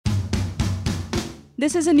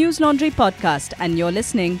This is a News Laundry podcast, and you're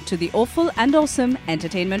listening to the Awful and Awesome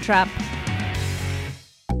Entertainment Wrap.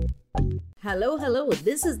 Hello.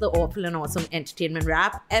 This is the Awful and Awesome Entertainment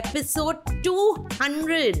Wrap, episode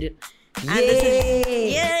 200.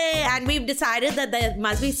 Yay! And we've decided that there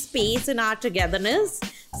must be space in our togetherness.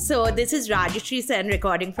 So this is Rajyasree Sen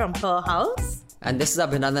recording from her house. And this is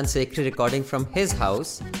Abhinandan Sekhri recording from his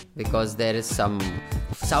house because there is some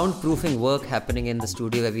soundproofing work happening in the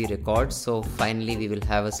studio where we record. So finally we will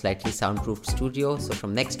have a slightly soundproofed studio. So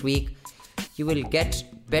from next week, you will get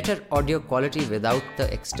better audio quality without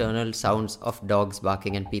the external sounds of dogs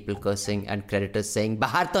barking and people cursing and creditors saying,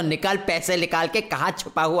 "Bahar to nikal, paise nikal ke kahan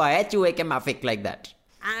chupa hua hai, chuhe ke mafik," like that.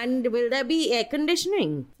 And will there be air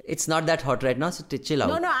conditioning? It's not that hot right now, so chill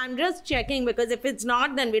out. No, I'm just checking because if it's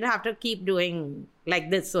not, then we'll have to keep doing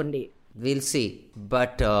like this only. We'll see.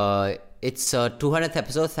 But it's 200th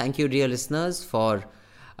episode. Thank you, dear listeners, for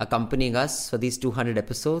accompanying us for these 200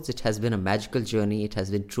 episodes. It has been a magical journey. It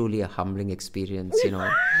has been truly a humbling experience, you know.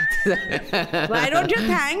 Why don't you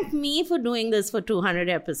thank me for doing this for 200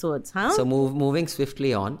 episodes, huh? So moving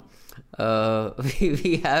swiftly on,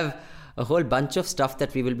 we have a whole bunch of stuff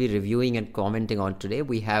that we will be reviewing and commenting on today.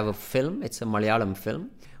 We have a film. It's a Malayalam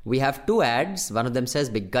film. We have two ads. One of them says,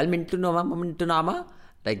 "Biggal Mintu Nama,"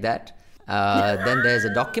 like that. Then there's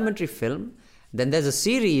a documentary film. Then there's a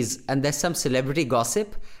series, and there's some celebrity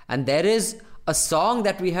gossip. And there is a song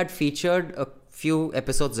that we had featured a few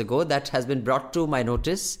episodes ago that has been brought to my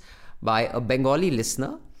notice by a Bengali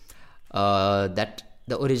listener. That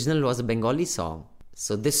the original was a Bengali song.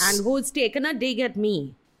 So this... And who's taken a dig at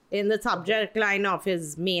me in the subject line of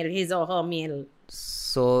his or her mail.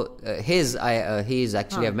 So he's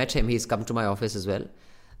actually, I've met him. He's come to my office as well.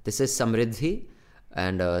 This is Samriddhi.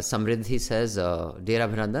 And Samriddhi says, "Dear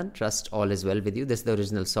Abhinandan, trust all is well with you." This is the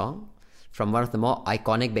original song from one of the more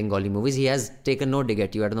iconic Bengali movies. He has taken no dig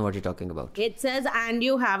at you. I don't know what you're talking about. It says, "And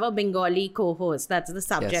you have a Bengali co-host." That's the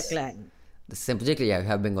subject line. The subject, yeah, you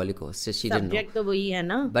have Bengali co-host. So she didn't know. Subject to wahi hai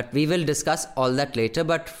na? But we will discuss all that later.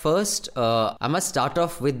 But first, I must start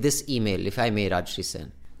off with this email, if I may, Rajyasree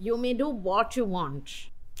Sen. You may do what you want.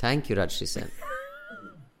 Thank you, Rajyasree Sen.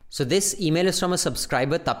 So this email is from a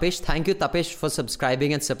subscriber, Tapish. Thank you, Tapish, for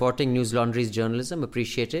subscribing and supporting News Laundry's journalism.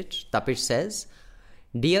 Appreciate it. Tapish says,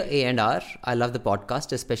 "Dear A&R, I love the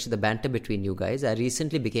podcast, especially the banter between you guys. I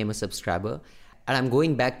recently became a subscriber and I'm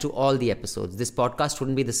going back to all the episodes. This podcast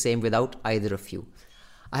wouldn't be the same without either of you.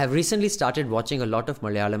 I have recently started watching a lot of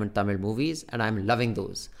Malayalam and Tamil movies and I'm loving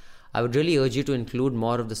those. I would really urge you to include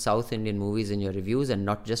more of the South Indian movies in your reviews and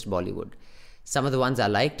not just Bollywood. Some of the ones I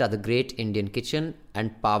liked are The Great Indian Kitchen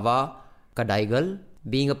and Pava Kadaigal.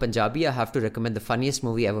 Being a Punjabi, I have to recommend the funniest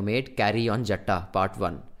movie ever made, Carry On Jatta, Part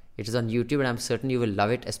 1. It is on YouTube and I'm certain you will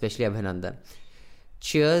love it, especially Abhinandan.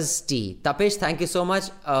 Cheers, tea." Tapesh, thank you so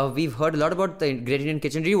much. We've heard a lot about The Great Indian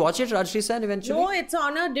Kitchen. Did you watch it, Rajyasree Sen, eventually? No, it's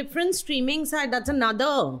on a different streaming site. That's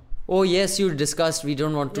another. Oh, yes, you discussed. We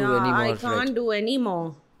don't want to anymore. I can't do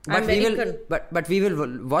anymore. But we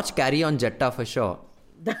will watch Carry On Jatta for sure.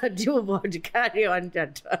 That you would Carry On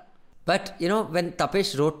Jatta. But, you know, when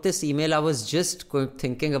Tapesh wrote this email, I was just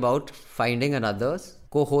thinking about finding another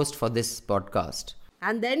co-host for this podcast.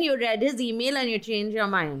 And then you read his email and you changed your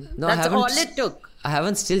mind. No, that's all it took. I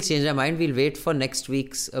haven't still changed my mind. We'll wait for next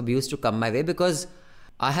week's abuse to come my way because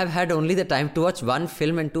I have had only the time to watch one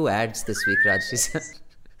film and two ads this week, Rajyasree.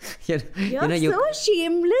 You're so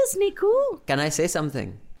shameless, Niku. Can I say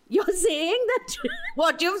something? You're saying that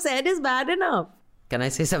what you've said is bad enough. Can I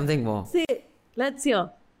say something more? Say, let's hear.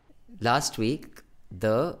 Last week,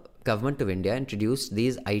 the government of India introduced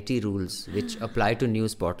these IT rules which apply to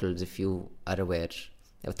news portals, if you are aware.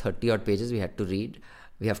 There are 30 odd pages we had to read.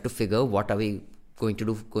 We have to figure what are we going to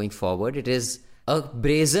do going forward. It is a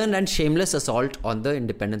brazen and shameless assault on the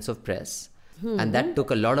independence of press. And that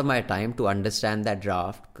took a lot of my time to understand that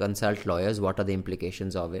draft, consult lawyers, what are the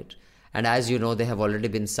implications of it. And as you know, there have already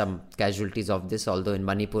been some casualties of this, although in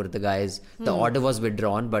Manipur, the order was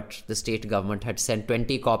withdrawn, but the state government had sent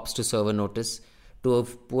 20 cops to serve a notice to a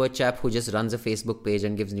poor chap who just runs a Facebook page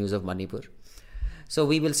and gives news of Manipur. So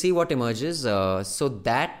we will see what emerges. So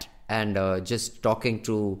that and just talking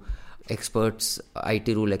to experts, IT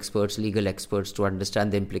rule experts, legal experts to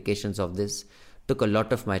understand the implications of this took a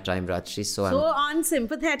lot of my time, Rajyasree. So on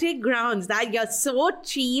sympathetic grounds that you're so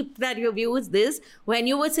cheap that you've used this, when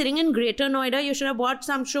you were sitting in Greater Noida, you should have watched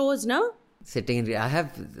some shows, no? I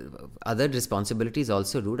have other responsibilities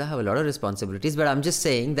also, dude. I have a lot of responsibilities, but I'm just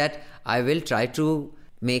saying that I will try to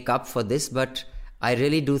make up for this, but I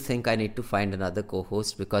really do think I need to find another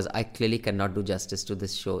co-host because I clearly cannot do justice to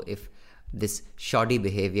this show if this shoddy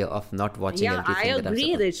behavior of not watching everything I that I'm agree.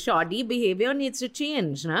 supposed. This shoddy behavior needs to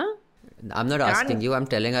change, no? I'm not asking you, I'm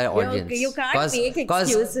telling our audience. You can't make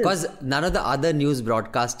excuses. Because none of the other news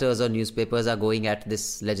broadcasters or newspapers are going at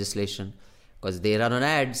this legislation. Because they run on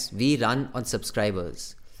ads, we run on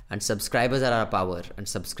subscribers. And subscribers are our power, and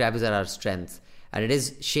subscribers are our strength. And it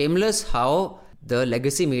is shameless how the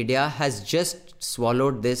legacy media has just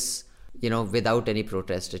swallowed this, without any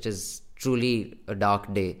protest. It is truly a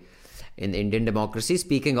dark day in Indian democracy.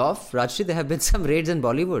 Speaking of, Rajshri, there have been some raids in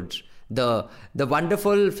Bollywood. The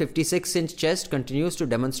wonderful 56-inch chest continues to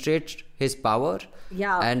demonstrate his power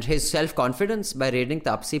and his self-confidence by raiding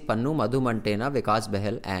Taapsee Pannu, Madhu Mantena, Vikas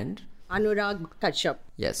Behel and Anurag Kashyap.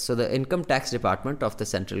 Yes, so the income tax department of the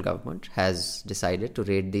central government has decided to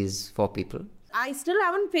raid these 4 people. I still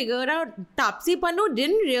haven't figured out. Taapsee Pannu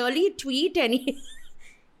didn't really tweet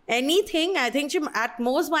anything. I think she at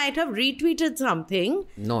most might have retweeted something.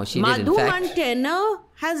 No, she did. Madhu In fact, Mantena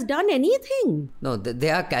has done anything. No, they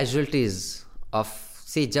are casualties of.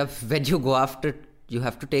 See, when you go after, you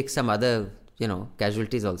have to take some other,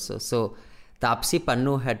 casualties also. So, Taapsee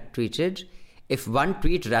Pannu had tweeted, if one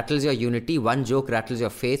tweet rattles your unity, one joke rattles your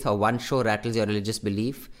faith, or one show rattles your religious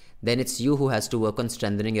belief, then it's you who has to work on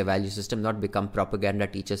strengthening your value system, not become propaganda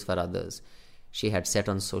teachers for others. She had said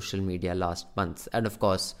on social media last month. And of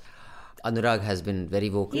course, Anurag has been very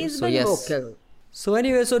vocal. He's been vocal. So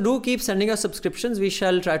anyway, do keep sending us subscriptions. We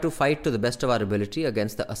shall try to fight to the best of our ability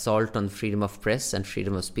against the assault on freedom of press and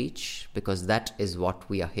freedom of speech, because that is what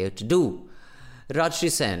we are here to do.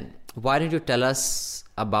 Rajshri Sen, why don't you tell us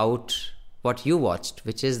about what you watched,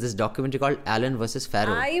 which is this documentary called Allen versus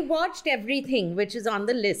Farrow? I watched everything which is on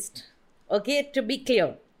the list. Okay, to be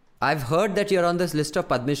clear. I've heard that you're on this list of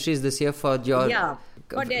Padma Shris this year for your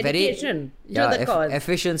for dedication to the cause.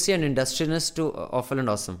 Efficiency and industriousness to awful and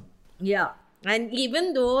awesome. Yeah. And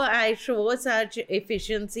even though I show such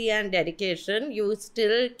efficiency and dedication, you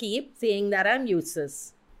still keep saying that I'm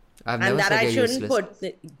useless. I've never said I you're shouldn't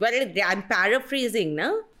useless. I'm paraphrasing,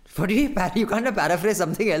 no? What do you can't paraphrase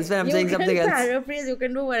something else when I'm saying something else. You can paraphrase, you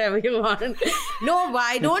can do whatever you want. No,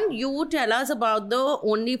 why don't you tell us about the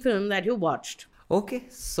only film that you watched? Okay,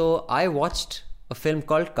 so I watched a film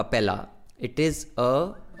called Kappela. It is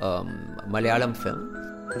a Malayalam film.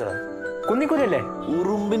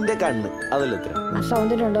 ഉറുമ്പിന്റെ കണ്ണ് അതിലെത്ര ആ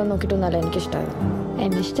സൗന്ദര്യം ഉണ്ടോ നോക്കിട്ടൊന്നല്ല എനിക്കിഷ്ടമാണ്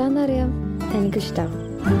എന്നെ ഇഷ്ടമാണെന്നറിയാം എനിക്കിഷ്ടമാണ്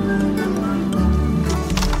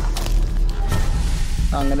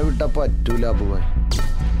അങ്ങനെ വിട്ടാ പറ്റൂല അപ്പുവാൻ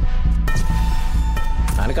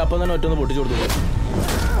അനക്കപ്പം തന്നെ ഒറ്റൊന്ന് പൊട്ടിച്ചു കൊടുത്തു.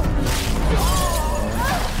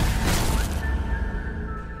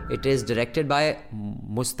 It is directed by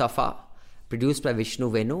Mustafa, produced by Vishnu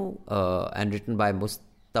Venu, and written by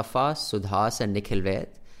Mustafa, Sudhas and Nikhil Ved.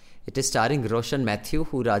 It is starring Roshan Mathew,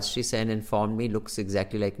 who Rajshri Sen informed me looks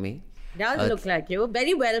exactly like me. Does look like you.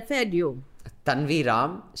 Very well fed you. Tanvi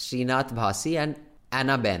Ram, Srinath Bhasi and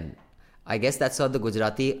Anna Ben. I guess that's how the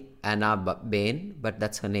Gujarati Anna Ben, but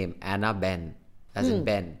that's her name, Anna Ben, as in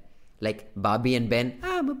Ben. Like Barbie and Ben.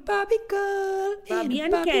 I'm a Barbie girl. Barbie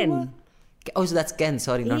and Ken. Oh, so that's Ken.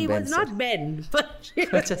 Sorry, not He Ben. was not Ben.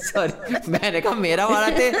 अच्छा sorry मैंने कहा मेरा वाला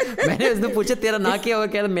थे मैंने उसने पूछा तेरा ना क्या हुआ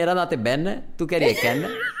कह रहा मेरा ना ते बेन है तू कह रही है कैन है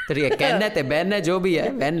तेरी कैन है ते बेन है जो भी है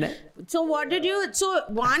बेन है So what did you... So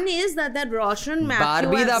one is that Roshan Mathew...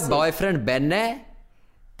 Barbie दा बॉयफ्रेंड बेन है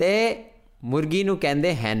ते मुर्गी नु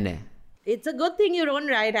कहंदे हैन है. It's a good thing you don't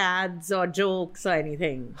write ads or jokes or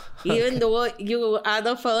anything. Even though you are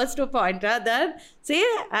the first to point out that, see,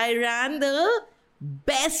 I ran the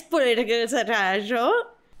best political satire show.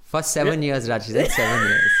 For 7 years, Rajshri said 7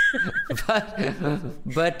 years.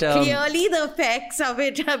 but Clearly the effects of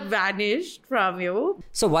it have vanished from you.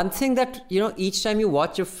 So one thing that, each time you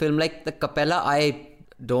watch a film like the Kappela, I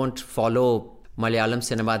don't follow Malayalam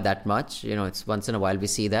cinema that much. It's once in a while we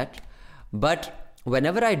see that. But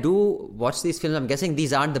whenever I do watch these films, I'm guessing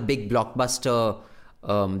these aren't the big blockbuster,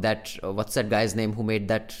 what's that guy's name who made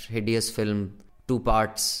that hideous film, 2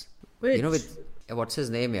 parts? Which? With, what's his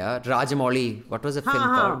name, yeah? Rajamouli. What was the film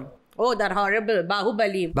called? Oh, that horrible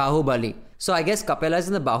Bahubali. So I guess Kappela is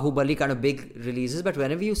in the Bahubali kind of big releases, but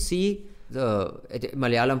whenever you see the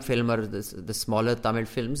Malayalam film or the smaller Tamil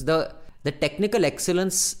films, the technical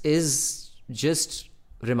excellence is just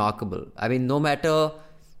remarkable. I mean, no matter,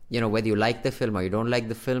 whether you like the film or you don't like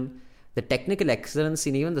the film, the technical excellence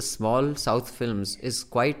in even the small South films is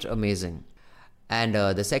quite amazing. And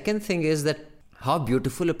the second thing is that how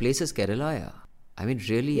beautiful a place is Kerala, yeah. I mean,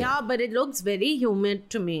 really. Yeah, but it looks very humid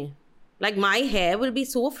to me. Like my hair will be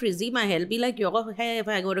so frizzy, my hair will be like your hair if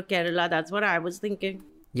I go to Kerala. That's what I was thinking.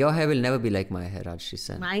 Your hair will never be like my hair, Rajshri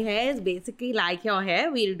Sen. My hair is basically like your hair.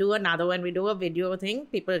 We'll do another one. We do a video thing.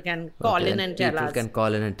 People can call in and tell us. People can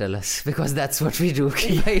call in and tell us because that's what we do. It's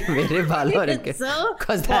a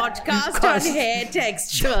podcast on hair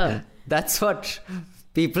texture. That's what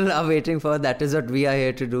people are waiting for. That is what we are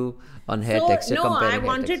here to do on hair texture. No, I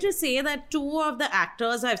wanted to say that two of the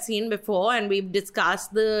actors I've seen before, and we've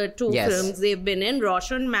discussed the two films they've been in.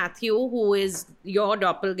 Roshan Matthew, who is your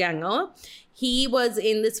doppelganger, he was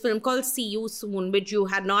in this film called See You Soon, which you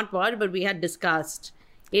had not watched, but we had discussed.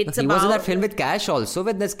 He was in that film with Cash also,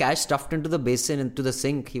 when there's Cash stuffed into the basin, into the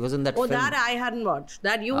sink. He was in that film. Oh, that I hadn't watched.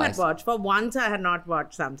 That you had watched. For once, I had not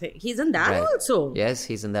watched something. He's in that also. Yes,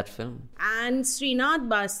 he's in that film. And Srinath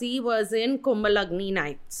Basi was in Kumbhalagni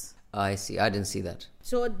Nights. I see. I didn't see that.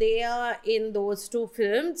 So they are in those two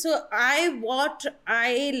films. So what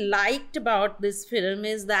I liked about this film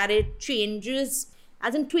is that it changes.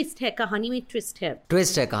 As in twist hai, kahani mein twist hai.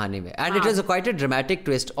 Twist hai kahani mein. And it was quite a dramatic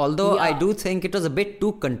twist. Although I do think it was a bit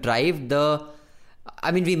too contrived.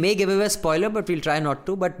 We may give away a spoiler, but we'll try not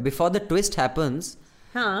to. But before the twist happens,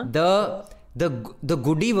 the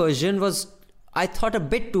goodie version was, I thought, a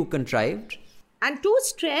bit too contrived. And too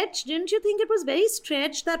stretched. Didn't you think it was very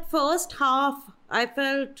stretched? That first half, I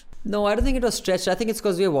felt... No, I don't think it was stretched. I think it's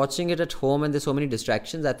because we are watching it at home and there's so many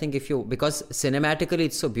distractions. I think because cinematically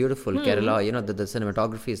it's so beautiful. Kerala, the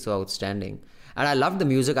cinematography is so outstanding. And I love the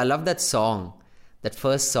music. I love that song. That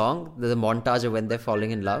first song, the montage of when they're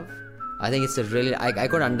falling in love. I think it's a really... I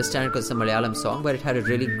could understand it because it's a Malayalam song, but it had a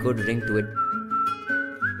really good ring to it.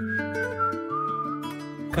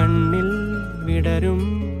 Kannil vidarum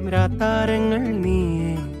ratarangal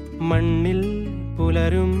neeye, mannil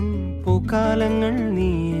pularum പൂക്കാലങ്ങൾ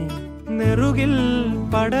നീ നെറുകിൽ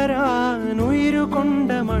പടരാൻ ഉയിരു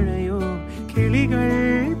കൊണ്ട മഴയോ കിളികൾ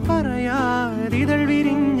പറയാരിതൾ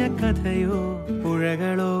വിരിഞ്ഞ കഥയോ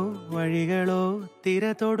പുഴകളോ വഴികളോ തിര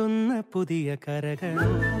തൊടുന്ന പുതിയ കരകളോ.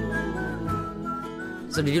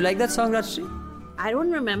 So did you like that song, Rajshri? I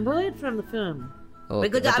don't remember it from the film. Okay,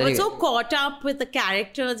 because I was so caught up with the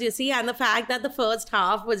characters, you see, and the fact that the first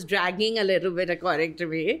half was dragging a little bit according to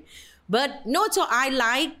me. But no, so I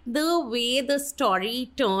liked the way the story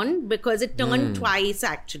turned because it turned twice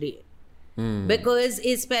actually. Because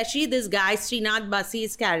especially this guy, Srinath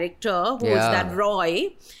Basi's character, who is that Roy,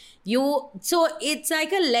 so it's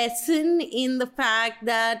like a lesson in the fact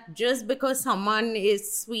that just because someone is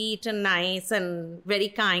sweet and nice and very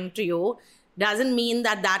kind to you, doesn't mean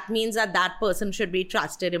that means that person should be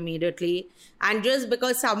trusted immediately. And just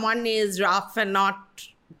because someone is rough and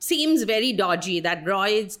seems very dodgy, that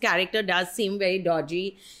Roy's character does seem very dodgy,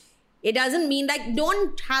 it doesn't mean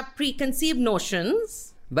don't have preconceived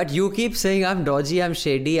notions. But you keep saying I'm dodgy, I'm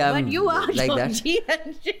shady, but you are like dodgy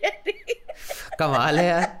and shady. Kamal hai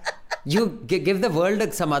yaar. You give the world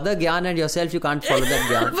some other gyan and yourself you can't follow that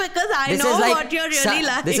gyan. Because I know what you're really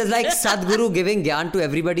like. This is like Sadhguru giving gyan to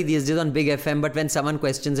everybody these days on Big FM, but when someone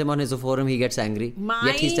questions him on his forum, he gets angry.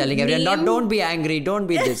 Yet he's telling everyone, don't be angry, don't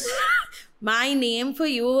be this. My name for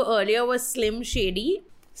you earlier was Slim Shady.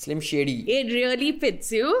 Slim Shady. It really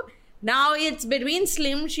fits you. Now it's between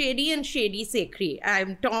Slim Shady and Shady Sekri.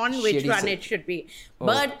 I'm torn which one it should be. Oh.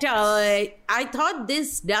 But I thought this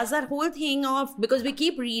does that whole thing of, because we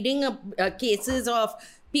keep reading cases of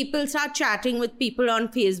people start chatting with people on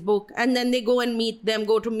Facebook and then they go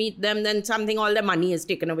to meet them, then all their money is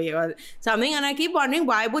taken away or something. And I keep wondering,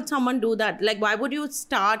 why would someone do that? Like, why would you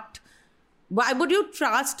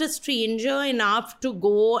trust a stranger enough to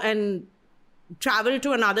go and travel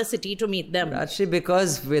to another city to meet them? Actually,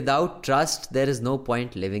 because without trust, there is no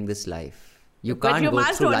point living this life. You can't go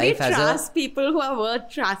through life as a... But you must only trust people who are worth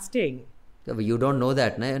trusting. You don't know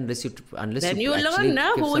that, unless then you learn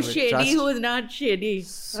who's shady, trust. Who's not shady.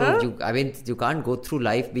 So you can't go through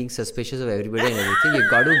life being suspicious of everybody and everything. You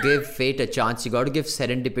got to give fate a chance. You got to give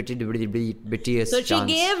serendipity a chance.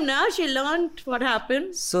 So she learned what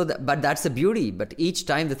happened. But that's the beauty. But each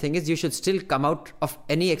time the thing is, you should still come out of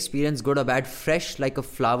any experience, good or bad, fresh like a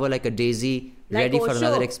flower, like a daisy, ready for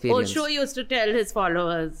another experience. Osho used to tell his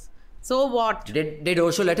followers. So what? Did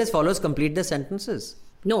Osho let his followers complete the sentences?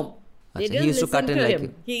 No. They he used to cut in like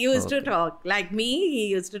you. He used to talk. Like me, he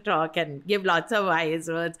used to talk and give lots of wise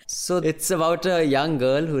words. So it's about a young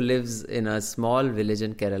girl who lives in a small village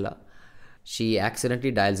in Kerala. She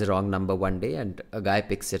accidentally dials the wrong number one day and a guy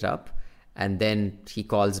picks it up. And then he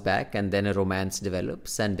calls back and then a romance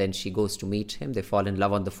develops. And then she goes to meet him. They fall in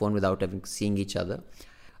love on the phone without ever seeing each other.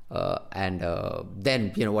 And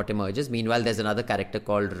then, what emerges. Meanwhile, there's another character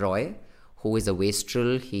called Roy, who is a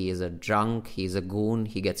wastrel, he is a drunk, he's a goon,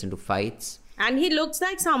 he gets into fights. And he looks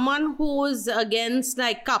like someone who's against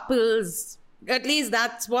couples At least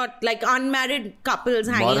that's what, like, unmarried couples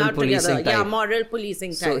hanging Moral out policing together. Yeah, type. moral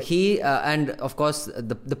policing So type. he, and of course,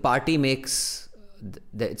 the party makes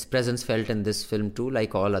its presence felt in this film too,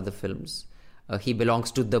 like all other films. He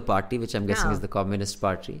belongs to the party, which I'm guessing Yeah. is the Communist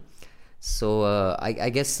Party. So I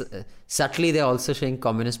guess subtly they're also showing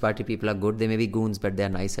Communist Party people are good. They may be goons, but they're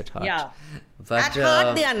nice at heart. Yeah. But, At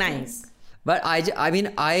heart, they are nice. But I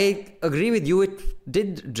mean, I agree with you. It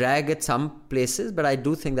did drag at some places, but I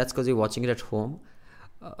do think that's because you're watching it at home.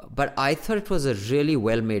 But I thought it was a really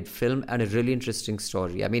well-made film and a really interesting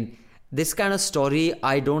story. I mean, this kind of story,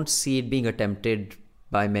 I don't see it being attempted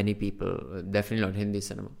by many people. Definitely not Hindi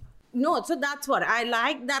cinema. No, so that's what I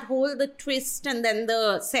like, that whole the twist and then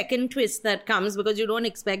the second twist that comes, because you don't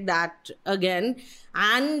expect that again.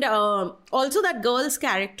 And also that girl's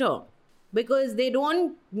character, because they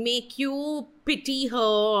don't make you pity her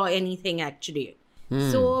or anything actually.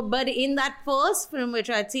 So, but in that first film, which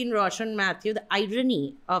I'd seen, Roshan Matthew, the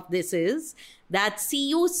irony of this is that See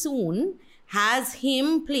You Soon has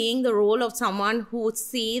him playing the role of someone who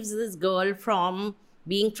saves this girl from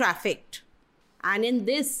being trafficked. And in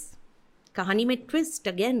this, Kahani mein twist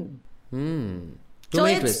again. Too So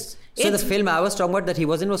many it's- twists. So the it's- film I was talking about that he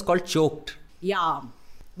was in was called Choked. Yeah,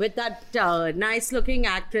 with that nice-looking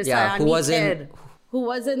actress, Yeah, who Ayani was in- Kher, who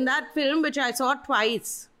was in that film, which I saw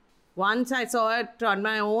twice. Once I saw it on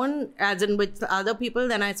my own, as in with other people,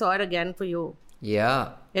 then I saw it again for you.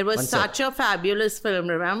 Yeah. It was One sec. such a fabulous film,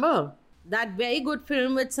 remember? That very good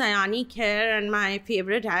film with Sayani Kher and my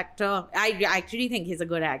favorite actor, I actually think he's a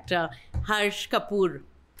good actor, Harsh Kapoor.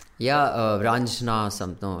 Yeah, Ranjana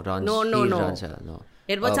something. No, No. no.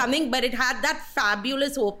 It was something, but it had that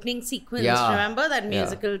fabulous opening sequence. Yeah. Remember that Yeah.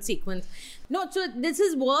 musical sequence? No, so this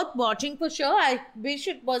is worth watching for sure. I wish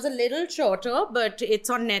it was a little shorter, but it's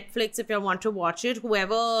on Netflix if you want to watch it.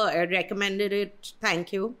 Whoever recommended it,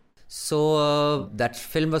 thank you. So that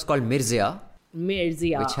film was called Mirzia,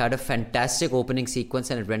 Mirzia. which had a fantastic opening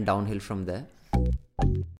sequence and it went downhill from there.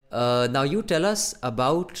 Now you tell us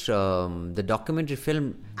about the documentary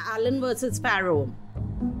film. Alan versus Farrow.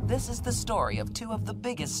 This is the story of two of the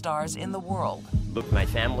biggest stars in the world. But my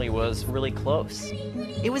family was really close.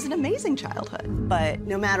 It was an amazing childhood, but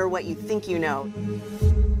no matter what you think you know,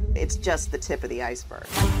 it's just the tip of the iceberg.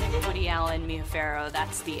 Woody Allen, Mia Farrow,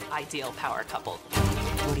 that's the ideal power couple.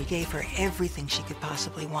 Woody gave her everything she could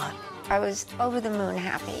possibly want. I was over the moon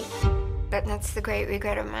happy, but that's the great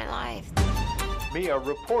regret of my life. Mia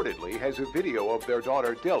reportedly has a video of their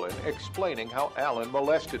daughter Dylan explaining how Alan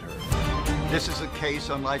molested her. This is a case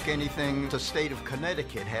unlike anything the state of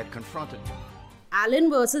Connecticut had confronted. Alan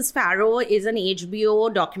versus Farrow is an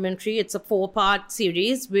HBO documentary. It's a 4-part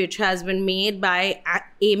series which has been made by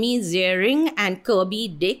Amy Ziering and Kirby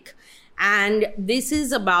Dick. And this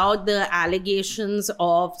is about the allegations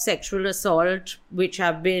of sexual assault which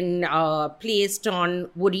have been placed on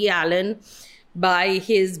Woody Allen by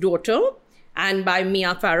his daughter and by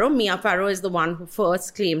Mia Farrow. Mia Farrow is the one who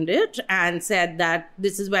first claimed it and said that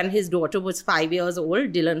this is when his daughter was 5 years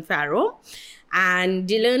old, Dylan Farrow. And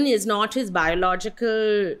Dylan is not his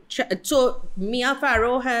biological so Mia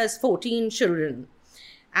Farrow has 14 children.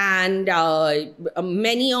 And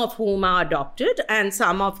many of whom are adopted and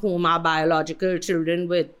some of whom are biological children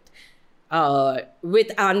with Andre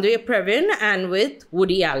Previn and with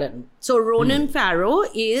Woody Allen. So Ronan Farrow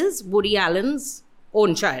is Woody Allen's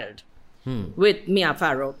own child with Mia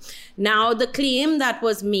Farrow. Now the claim that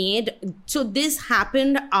was made, so this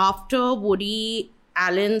happened after Woody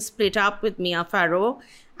Allen split up with Mia Farrow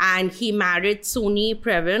and he married Suni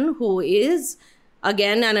Previn, who is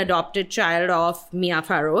again an adopted child of Mia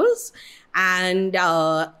Farrow's. And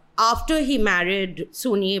after he married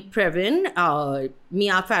Suni Previn,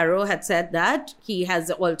 Mia Farrow had said that he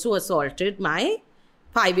has also assaulted my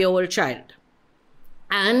 5-year-old child.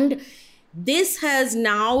 And this has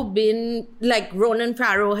now been, like, Ronan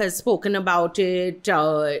Farrow has spoken about it.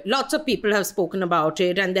 Lots of people have spoken about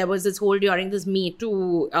it. And there was this whole, during this Me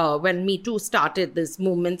Too, when Me Too started, this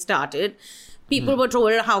movement started, people were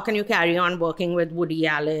told, how can you carry on working with Woody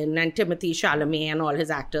Allen? And Timothy Chalamet and all his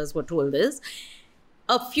actors were told this.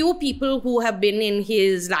 A few people who have been in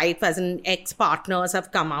his life as an ex-partners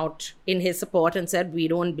have come out in his support and said, we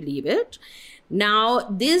don't believe it. Now,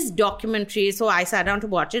 this documentary, so I sat down to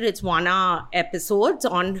watch it. It's 1-hour episodes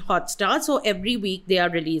on Hotstar. So every week they are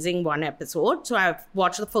releasing one episode. So I've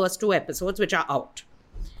watched the first 2 episodes, which are out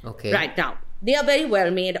right now. They are very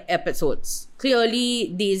well-made episodes.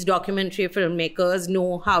 Clearly, these documentary filmmakers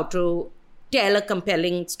know how to tell a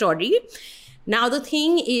compelling story. Now, the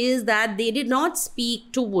thing is that they did not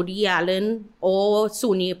speak to Woody Allen or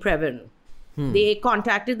Suni Previn. They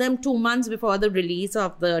contacted them 2 months before the release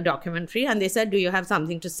of the documentary, and they said, do you have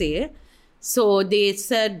something to say? So they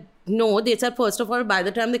said no. They said, first of all, by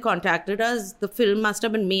the time they contacted us, the film must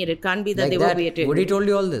have been made. It can't be that they were waiting. Woody told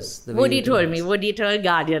you all this? Woody told me. Woody told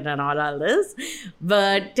Guardian and all this.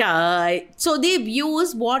 But so they've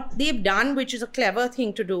used what they've done, which is a clever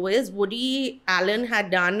thing to do, is Woody Allen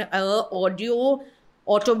had done a audio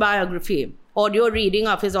reading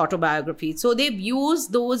of his autobiography. So they've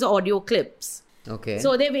used those audio clips. Okay.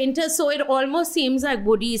 So so it almost seems like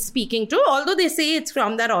Woody is speaking to, although they say it's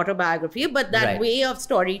from that autobiography, but that way of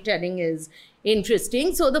storytelling is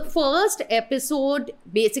interesting. So the first episode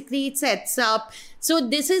basically sets up, so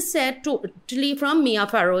this is set totally from Mia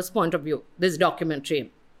Farrow's point of view, this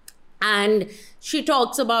documentary. And she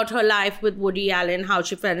talks about her life with Woody Allen, how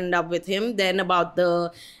she fell in love with him, then about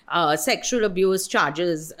the sexual abuse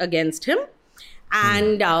charges against him.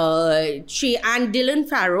 And Dylan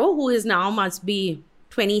Farrow, who is now must be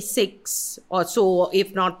 26 or so,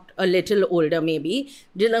 if not a little older maybe.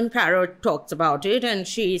 Dylan Farrow talks about it, and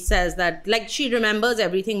she says that she remembers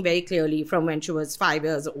everything very clearly from when she was 5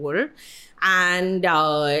 years old. And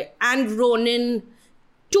Ronan,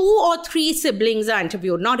 2 or 3 siblings are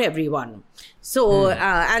interviewed, not everyone. So,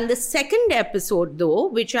 and the second episode though,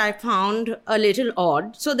 which I found a little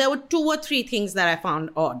odd. So there were 2 or 3 things that I found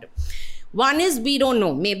odd. One is, we don't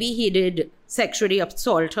know, maybe he did sexually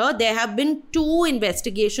assault her. There have been 2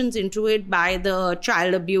 investigations into it by the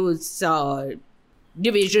child abuse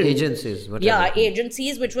division. Agencies.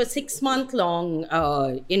 Agencies, which were 6-month-long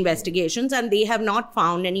investigations, and they have not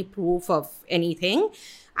found any proof of anything.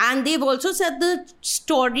 And they've also said the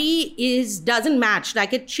story doesn't match,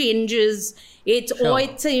 it changes.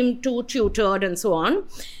 It's him too tutored and so on.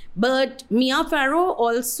 But Mia Farrow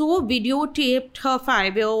also videotaped her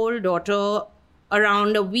 5-year-old daughter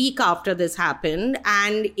around a week after this happened,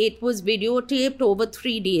 and it was videotaped over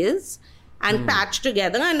 3 days and patched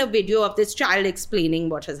together, and a video of this child explaining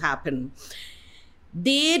what has happened.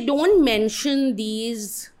 They don't mention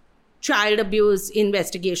these child abuse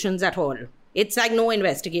investigations at all. It's like no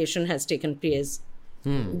investigation has taken place.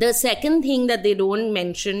 The second thing that they don't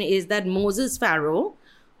mention is that Moses Farrow,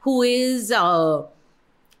 who is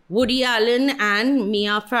Woody Allen and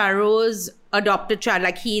Mia Farrow's adopted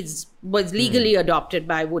child, he was legally adopted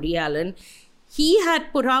by Woody Allen. He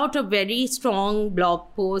had put out a very strong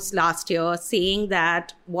blog post last year saying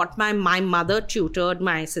that my mother tutored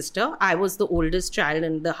my sister. I was the oldest child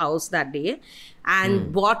in the house that day.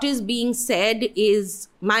 And what is being said is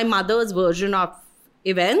my mother's version of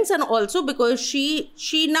events, and also because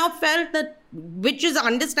she now felt that, which is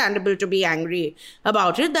understandable to be angry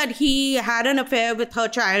about it, that he had an affair with her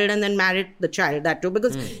child and then married the child, that too,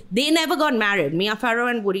 because they never got married. Mia Farrow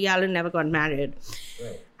and Woody Allen never got married.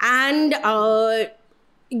 Right. And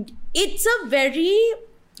it's a very...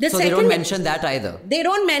 So they don't mention that either? They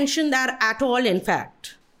don't mention that at all, in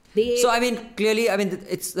fact. Clearly,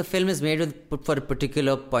 it's the film is made for a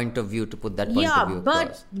particular point of view, to put that point of view. Yeah,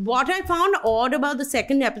 but what I found odd about the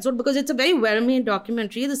second episode, because it's a very well-made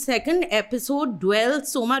documentary, the second episode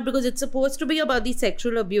dwells so much, because it's supposed to be about the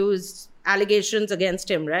sexual abuse allegations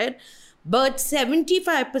against him, right? But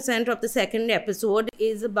 75% of the second episode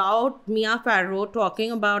is about Mia Farrow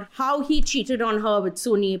talking about how he cheated on her with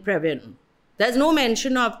Suni Previn. There's no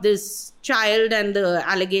mention of this child and the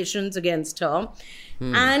allegations against her.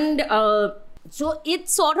 And so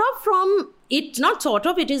it's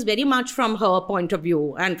it is very much from her point of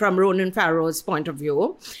view and from Ronan Farrow's point of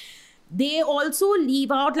view. They also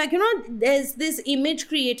leave out, there's this image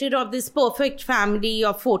created of this perfect family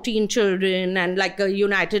of 14 children and a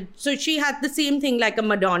united. So she had the same thing like a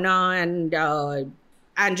Madonna and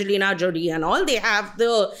Angelina Jolie and all. They have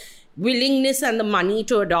the willingness and the money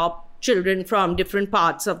to adopt children from different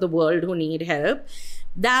parts of the world who need help.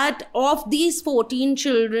 That of these 14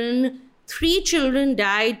 children, 3 children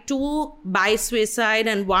died, 2 by suicide,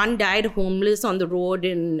 and 1 died homeless on the road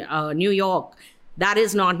in New York. That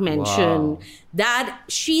is not mentioned. Wow.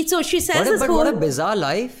 She says what a bizarre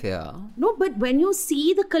life, yeah. No, but when you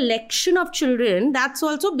see the collection of children, that's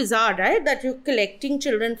also bizarre, right? That you're collecting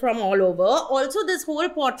children from all over. Also, this whole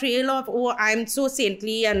portrayal of, I'm so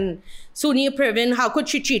saintly, and Suni Previn, how could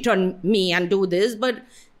she cheat on me and do this? But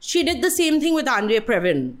she did the same thing with Andre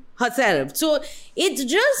Previn herself. So it's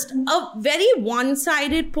just a very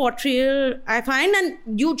one-sided portrayal, I find,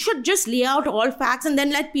 and you should just lay out all facts and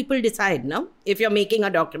then let people decide, no? If you're making a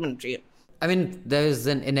documentary. There is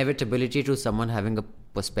an inevitability to someone having a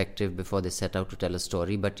perspective before they set out to tell a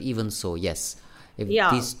story, but even so, yes. If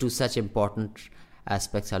these 2 such important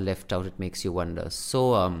aspects are left out, it makes you wonder.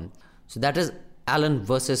 So that is Allen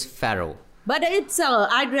versus Farrow. But it's,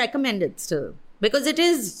 I'd recommend it still. Because it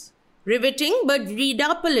is riveting, but read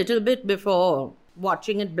up a little bit before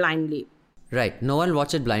watching it blindly. Right. No one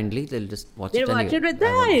watch it blindly. They'll just watch it anyway. They'll watch it with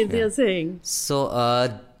their eyes, you're saying.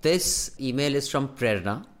 So, this email is from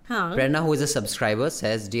Prerna. Prerna, who is a subscriber,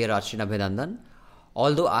 says, Dear Rajshri Abhinandan,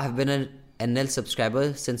 although I have been an NL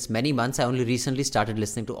subscriber since many months, I only recently started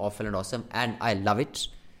listening to Awful and Awesome and I love it.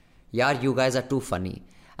 Yeah, you guys are too funny.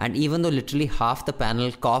 And even though literally half the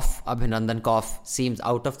panel cough, Abhinandan cough, seems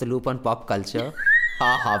out of the loop on pop culture,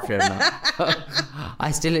 Prerna. I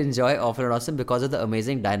still enjoy Awful and Awesome because of the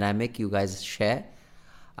amazing dynamic you guys share.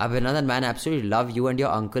 Abhinandan, man, I absolutely love you and your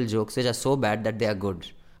uncle jokes, which are so bad that they are good.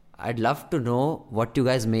 I'd love to know what you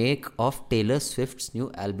guys make of Taylor Swift's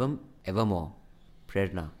new album, Evermore.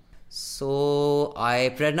 Prerna. So,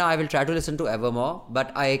 Prerna, I will try to listen to Evermore,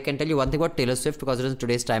 but I can tell you one thing about Taylor Swift because it is in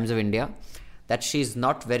today's Times of India, that she's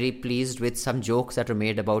not very pleased with some jokes that were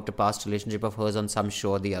made about a past relationship of hers on some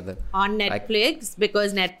show or the other. On Netflix,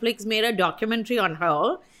 because Netflix made a documentary on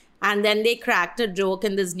her, and then they cracked a joke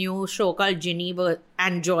in this new show called Ginny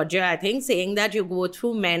and Georgia, I think, saying that you go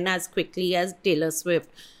through men as quickly as Taylor Swift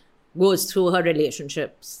goes through her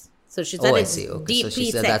relationships. So she said it's deeply so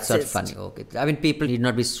she said sexist. That's not funny. Okay. I mean, people need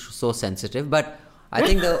not be so sensitive, but I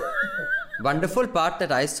think the wonderful part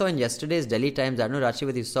that I saw in yesterday's Delhi Times, I don't know, Rachi,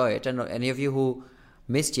 whether you saw it, and any of you who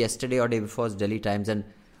missed yesterday or day before's Delhi Times, and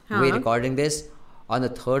we're recording this on the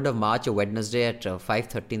 3rd of March, a Wednesday at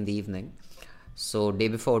 5:30 in the evening. So day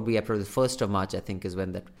before would be April the 1st of March, I think, is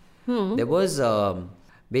when that. There was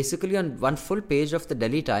basically on one full page of the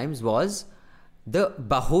Delhi Times was the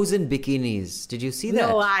bahus in bikinis. Did you see that?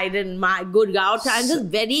 No, I didn't. My Gurgaon Times is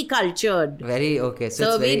very cultured. Very, okay.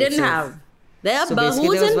 So we didn't have. There are bahus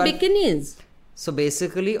and bikinis. So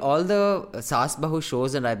basically all the Saas Bahu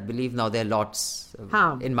shows, and I believe now there are lots.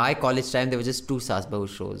 In my college time, there were just 2 Saas Bahu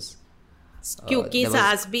shows. Kyuki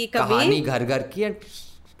Saas Bhi Kabhi. Kahani Ghar Ghar Ki and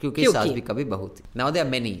Kyuki Saas Bhi Kabhi Bahu Thi. Now there are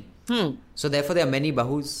many. So therefore there are many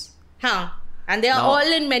bahus. And they are all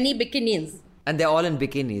in many bikinis. And they're all in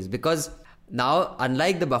bikinis because now,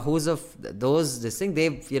 unlike the bahus of this thing,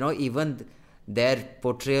 they've, even their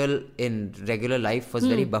portrayal in regular life was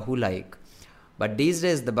very bahu-like. But these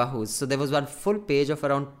days, the bahus, so there was one full page of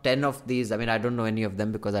around 10 of these. I mean, I don't know any of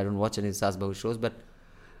them because I don't watch any Saas Bahu shows, but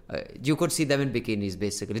you could see them in bikinis,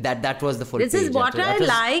 basically. That was the full page. This is what I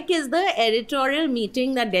like is the editorial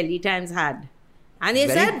meeting that Delhi Times had. And they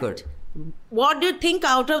said, good. What do you think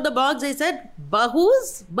out of the box? They said,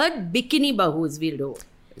 bahus, but bikini bahus we'll do.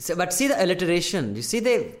 So, but see the alliteration. You see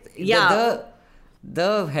the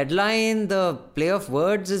headline, the play of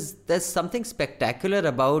words there's something spectacular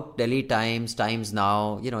about Delhi Times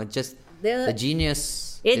Now. It's just the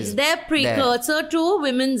genius. It's their precursor to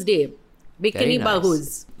Women's Day. Bikini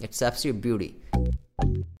bahus. It's absolute beauty.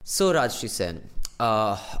 So Rajshri Sen,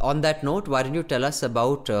 on that note, why didn't you tell us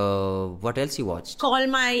about what else you watched? Call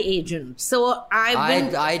My Agent. So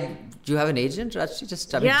do you have an agent,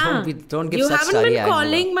 Rajshri? Don't give you such haven't story. Been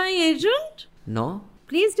calling my agent? No.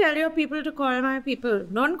 Please tell your people to call my people.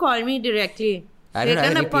 Don't call me directly. I don't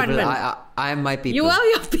have any people. I am my people. You are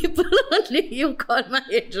your people only. You call my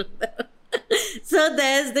agent. So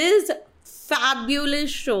there's this fabulous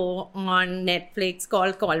show on Netflix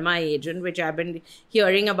called Call My Agent, which I've been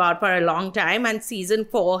hearing about for a long time, and season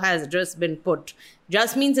 4 has just been put.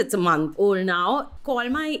 Just means it's a month old now. Call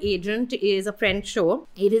My Agent is a French show.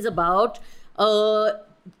 It is about a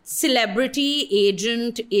celebrity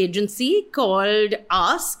agency called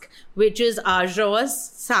Ask, which is Arjos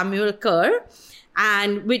Samuel Kerr,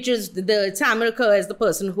 and which is the Samuel Kerr is the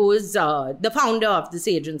person who is the founder of this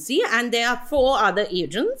agency, and there are 4 other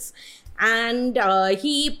agents. And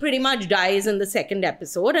he pretty much dies in the 2nd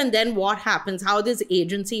episode. And then what happens, how this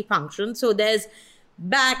agency functions. So there's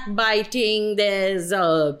backbiting, there's,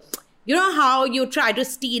 how you try to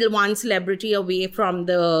steal one celebrity away from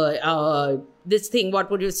the,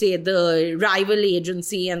 the rival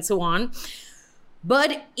agency and so on.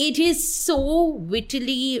 But it is so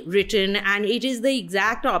wittily written, and it is the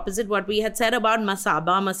exact opposite what we had said about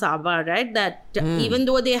Masaba, right? That even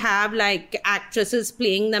though they have like actresses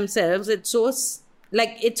playing themselves, it's so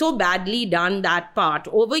badly done, that part.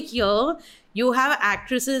 Over here, you have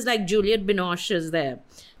actresses like Juliette Binoche is there.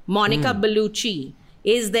 Monica Bellucci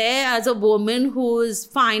is there as a woman who is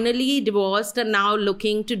finally divorced and now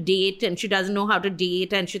looking to date, and she doesn't know how to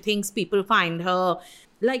date, and she thinks people find her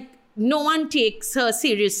like... No one takes her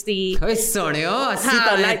seriously. And she's so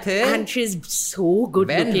good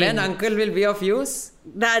looking. When uncle will be of use?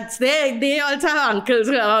 They also have uncles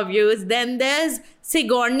who are of use. Then there's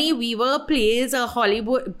Sigourney Weaver plays a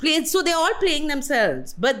Hollywood... so they're all playing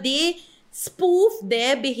themselves. But they spoof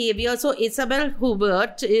their behavior. So Isabelle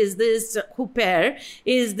Huppert is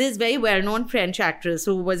this very well-known French actress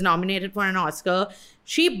who was nominated for an Oscar.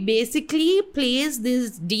 She basically plays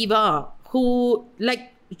this diva who,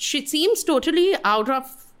 like, she seems totally out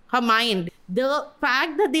of her mind. The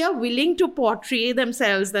fact that they are willing to portray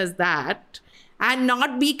themselves as that and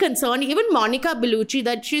not be concerned, even Monica Bellucci,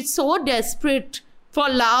 that she's so desperate for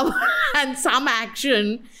love and some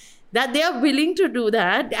action that they are willing to do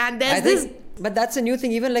that. And there's but that's a new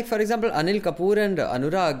thing. Even like, for example, Anil Kapoor and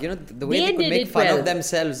Anurag, you know, the way they could make fun of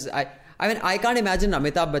themselves. I mean, I can't imagine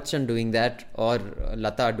Amitabh Bachchan doing that, or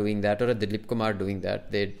Lata doing that, or a Dilip Kumar doing that.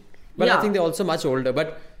 I think they're also much older.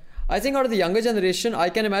 But I think out of the younger generation, I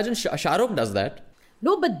can imagine Shah Rukh does that.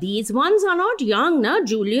 No, but these ones are not young, na?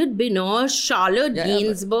 Juliette Binoche, Charlotte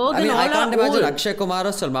Gainsbourg, I mean, and all I can't imagine old. Akshay Kumar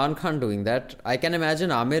or Salman Khan doing that. I can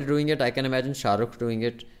imagine Amir doing it. I can imagine Shah Rukh doing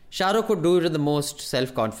it. Shah Rukh would do it with the most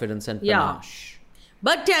self-confidence and panache.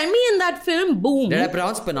 But tell me, in that film, Boom. Did I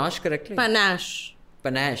pronounce panache correctly? Panache.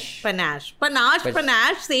 Panache.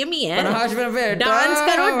 Same ही है. Panache में Dance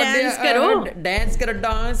karo.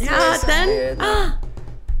 Yeah, then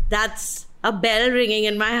that's a bell ringing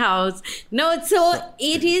in my house. No, so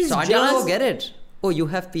it is so just... I don't get it. Oh, you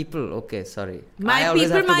have people. Okay, sorry. My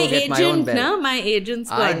agent's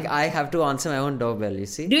one. I have to answer my own doorbell, you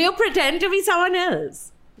see. Do you pretend to be someone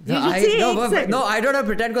else? No, I don't have to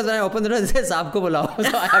pretend, because when I open the door, it says, "Saab ko bulao."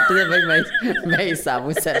 So I have to say, "Main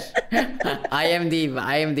Sabu sir. I am the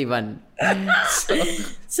one."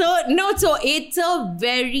 So it's a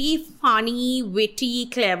very funny, witty,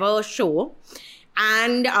 clever show.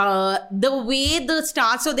 And the way the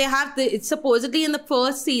stars, so they have it's supposedly in the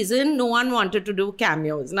first season, no one wanted to do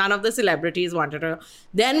cameos. None of the celebrities wanted to.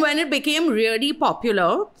 Then when it became really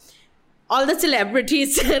popular, all the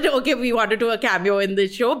celebrities said, okay, we want to do a cameo in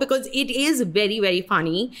this show, because it is very, very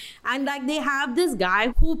funny. And like, they have this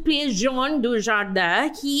guy who plays Jean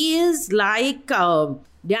Dujardin. He is like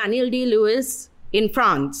Daniel Day-Lewis in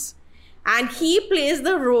France. And he plays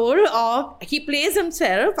the role of, he plays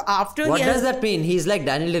himself after... What does that mean? He's like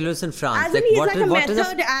Daniel Day-Lewis in France. As in, he's like a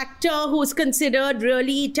method actor who's considered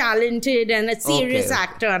really talented and a serious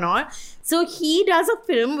actor and all. So he does a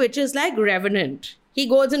film which is like Revenant. He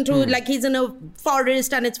goes into, like, he's in a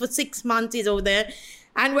forest and it's for 6 months he's over there.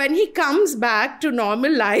 And when he comes back to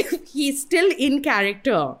normal life, he's still in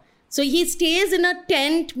character. So he stays in a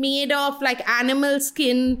tent made of like animal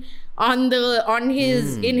skin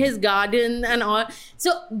in his garden and all.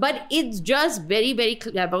 So, but it's just very, very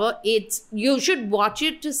clever. You should watch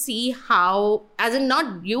it to see how, as in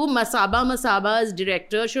not you, Masaba's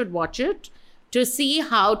director should watch it to see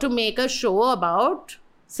how to make a show about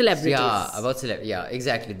celebrities. Yeah, about celebrities. Yeah,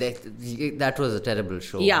 exactly. That was a terrible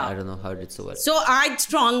show. Yeah. I don't know how it did so well. So I'd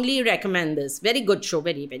strongly recommend this. Very good show.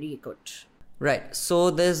 Very, very good. Right. So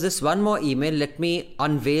there's this one more email. Let me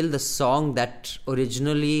unveil the song that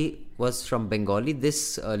originally was from Bengali.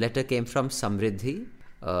 This letter came from Samriddhi.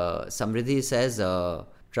 Samriddhi says,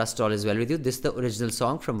 "Trust all is well with you." This is the original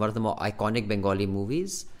song from one of the more iconic Bengali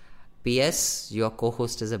movies. P.S. Your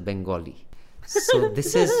co-host is a Bengali. So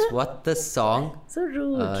this is what the song so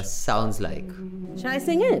rude. Sounds like. Shall I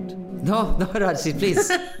sing it? No, Raji,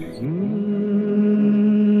 please.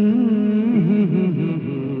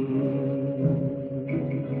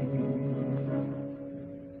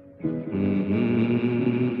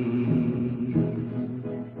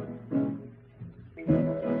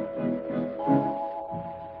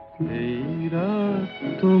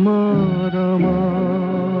 তোমার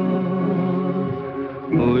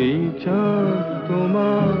ওই চাঁদ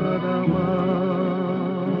তোমার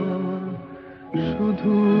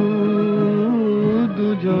শুধু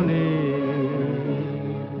দুজনে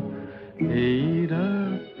এই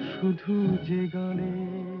রাত শুধু যে গানে.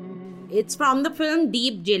 It's from the film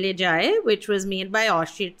Deep Jale Jai, which was made by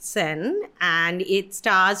Ashit Sen, and it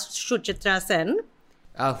stars Suchitra Sen,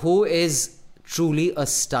 who is truly a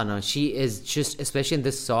stunner. She is just, especially in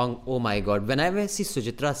this song, oh my god. Whenever I see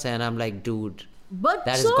Suchitra Sen, I'm like, dude, that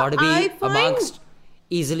has got to be amongst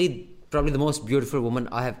easily probably the most beautiful woman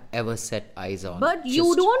I have ever set eyes on. But you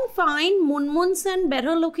don't find Munmun Sen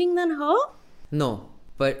better looking than her? No,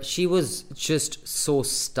 but she was just so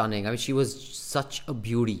stunning. I mean, she was such a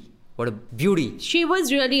beauty. What a beauty. She was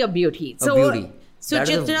really a beauty. A beauty.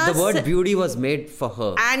 The word beauty was made for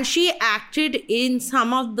her. And she acted in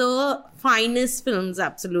some of the finest films,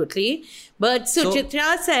 absolutely. But Suchitra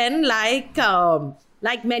Sen,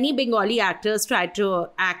 like many Bengali actors, tried to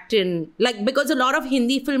act in, like, because a lot of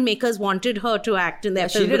Hindi filmmakers wanted her to act in their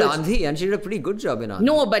film. She did Andhi, and she did a pretty good job in Andhi.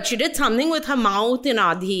 No, but she did something with her mouth in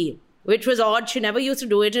Andhi. which was odd. She never used to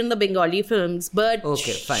do it in the Bengali films, but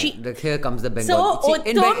okay, fine. Here comes the Bengali. So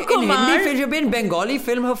in Hindi film, in Bengali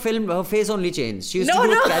film, her face only changed. She used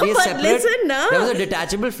to carry a separate. Listen, no. There was a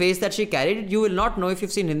detachable face that she carried. You will not know if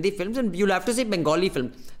you've seen Hindi films, and you'll have to see Bengali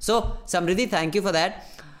films. So, Samriddhi, thank you for that.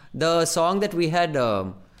 The song that we had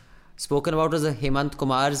spoken about was Hemant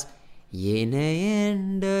Kumar's Ye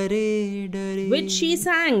Nayan Dare Dare, which she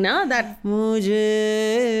sang, na? That Mujhe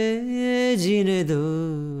Jeene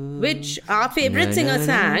Do, which our favourite singer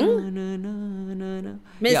sang.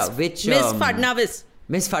 Miss Fadnavis.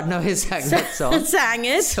 Miss Fadnavis sang that song. Sang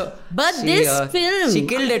it. But this film... She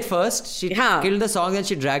killed it first. She killed the song and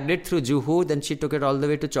she dragged it through Juhu. Then she took it all the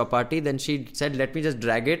way to Chowpatty. Then she said, let me just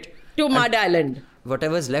drag it to Mud Island.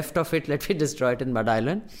 Whatever's left of it, let me destroy it in Mud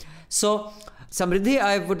Island. So, Samriddhi,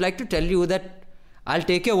 I would like to tell you that I'll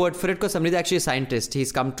take your word for it because Samriddhi actually is a scientist.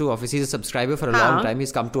 He's come to office. He's a subscriber for a long time.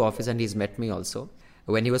 He's come to office and he's met me also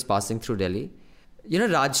when he was passing through Delhi. You know,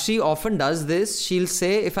 Rajshri often does this. She'll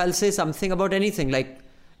say, if I'll say something about anything, like,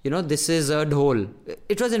 you know, this is a dhol.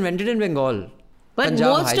 It was invented in Bengal. But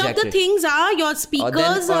Punjab most of the things are your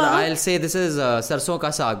speakers. Or I'll say this is sarson ka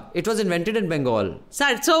saag. It was invented in Bengal.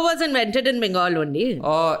 Sarson was invented in Bengal only.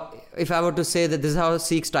 Or if I were to say that this is how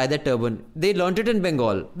Sikhs tie their turban, they learnt it in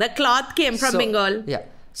Bengal. The cloth came from Bengal. Yeah.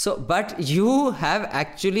 So, but you have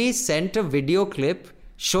actually sent a video clip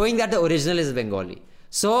showing that the original is Bengali.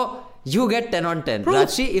 So, you get 10 on 10.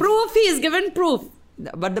 Proof. Proof. He is given proof.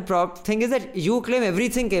 But the thing is that you claim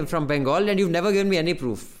everything came from Bengal and you've never given me any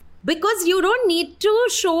proof. Because you don't need to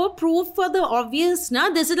show proof for the obvious.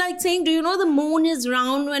 This is like saying, do you know the moon is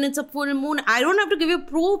round when it's a full moon? I don't have to give you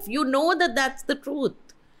proof. You know that that's the truth.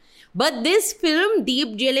 But this film,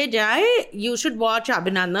 Deep Jale Jai, you should watch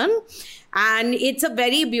Abhinandan. And it's a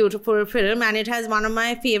very beautiful film. And it has one of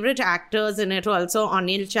my favorite actors in it also,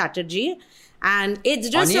 Anil Chatterjee. And it's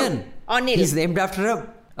just... Anil. He's named after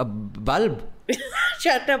a bulb.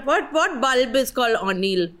 Shut up. What bulb is called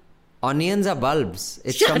Anil? Onions are bulbs.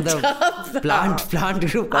 It's from the plant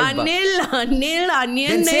group called Anil, onion.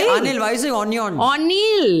 Then say Anil. Why are you saying onion?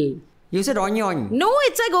 Anil. You said onion. No,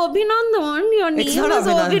 it's like Abhinandan. Your name is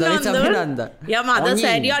Abhinandan. It's Abhinandan. Your mother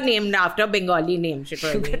said you're named after Bengali name.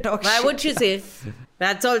 Why would she say?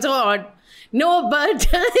 That's also odd. No,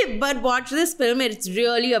 but watch this film. It's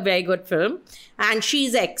really a very good film. And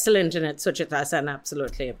she's excellent in it, Suchita Sen,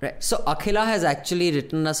 absolutely. Right. So, Akhila has actually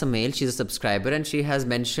written us a mail. She's a subscriber and she has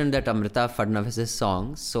mentioned that Amrita Fadnavis'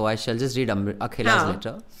 songs. So, I shall just read Akhila's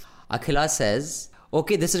letter. Akhila says,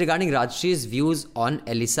 okay, this is regarding Rajshri's views on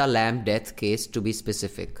Elisa Lam death case, to be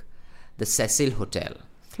specific. The Cecil Hotel.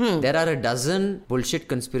 There are a dozen bullshit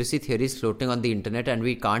conspiracy theories floating on the internet and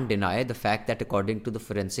we can't deny the fact that according to the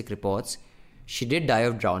forensic reports, she did die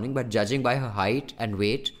of drowning, but judging by her height and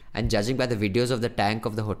weight and judging by the videos of the tank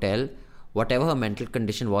of the hotel, whatever her mental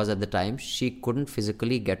condition was at the time, she couldn't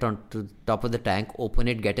physically get on to the top of the tank, open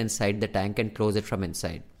it, get inside the tank and close it from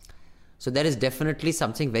inside. So there is definitely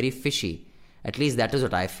something very fishy. At least that is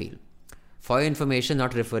what I feel. For your information,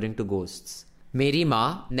 not referring to ghosts. Meri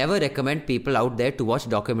Ma never recommend people out there to watch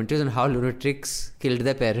documentaries on how lunatics killed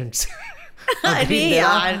their parents.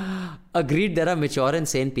 Agreed, there are mature and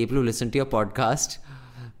sane people who listen to your podcast.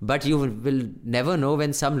 But you will never know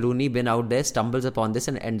when some loony bin out there stumbles upon this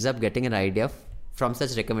and ends up getting an idea from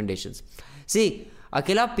such recommendations. See,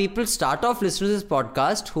 Akhila, people start off listening to this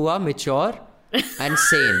podcast who are mature and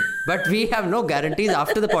sane. But we have no guarantees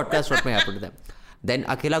after the podcast what may happen to them. Then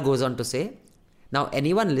Akhila goes on to say, now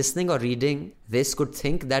anyone listening or reading this could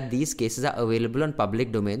think that these cases are available on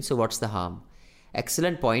public domain, so what's the harm?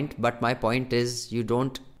 Excellent point, but my point is you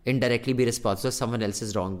don't indirectly be responsible for someone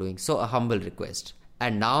else's wrongdoing. So a humble request.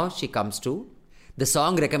 And now she comes to the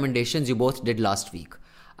song recommendations you both did last week.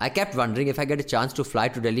 I kept wondering if I get a chance to fly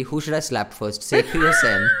to Delhi, who should I slap first? Sekhi or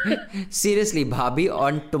Sen? Seriously, Bhabhi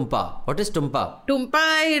on Tumpa. What is Tumpa? Tumpa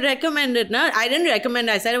I recommended. No? I didn't recommend.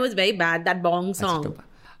 I said it was very bad, that bong song.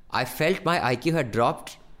 I felt my IQ had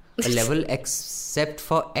dropped a level except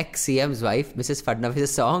for ex-CM's wife, Mrs. Fadnavis'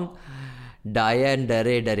 song, Nayan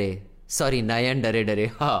Dare Dare. Sorry, Nayan Dare Dare.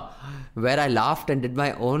 Where I laughed and did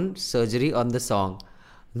my own surgery on the song.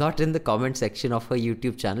 Not in the comment section of her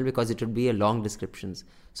YouTube channel because it would be a long descriptions.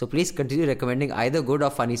 So please continue recommending either good or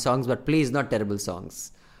funny songs, but please not terrible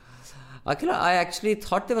songs. Akhila, I actually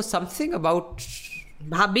thought there was something about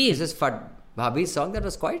Bhabhi. This is Bhabhi's song that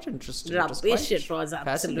was quite interesting. Rubbish, it was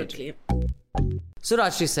absolutely. So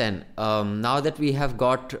Rajshri Sen, now that we have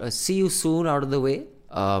got See You Soon out of the way,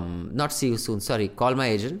 not See You Soon, sorry, Call My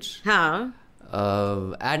Agent, and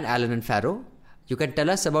Alan and Farrow, you can tell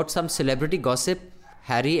us about some celebrity gossip.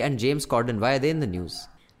 Harry and James Corden, why are they in the news?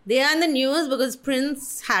 They are in the news because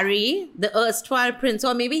Prince Harry, the erstwhile prince,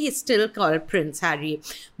 or maybe he's still called Prince Harry,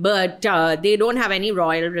 but they don't have any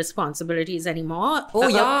royal responsibilities anymore. Oh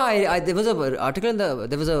yeah, there was an article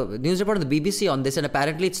there was a news report on the BBC on this, and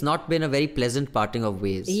apparently it's not been a very pleasant parting of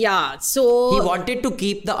ways. Yeah, so he wanted to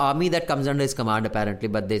keep the army that comes under his command apparently,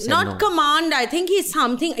 but they said not no. command. I think he's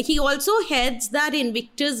something. He also heads that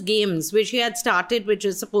Invictus Games, which he had started, which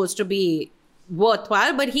is supposed to be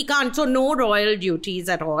worthwhile, but he can't, so no royal duties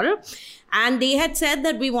at all. And they had said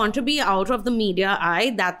that we want to be out of the media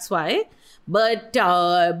eye, that's why. But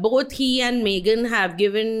both he and Meghan have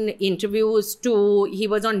given interviews to, he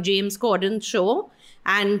was on James Corden's show,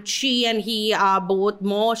 and she and he are both,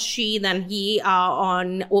 more she than he are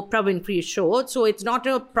on Oprah Winfrey's show. So it's not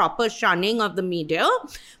a proper shunning of the media,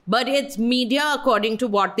 but it's media according to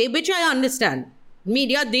what they, which I understand.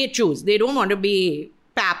 Media, they choose. They don't want to be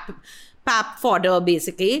pap fodder,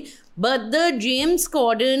 basically. But the James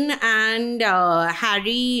Corden and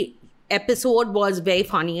Harry episode was very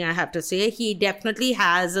funny, I have to say. He definitely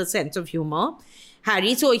has a sense of humor,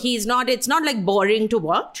 Harry. So it's not like boring to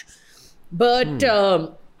watch. But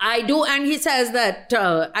I do, and he says that,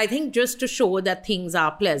 I think just to show that things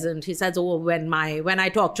are pleasant, he says, oh, when I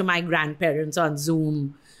talk to my grandparents on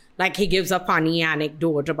Zoom, like he gives a funny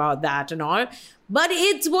anecdote about that and all. But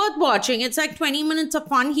it's worth watching. It's like 20 minutes of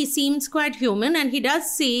fun. He seems quite human. And he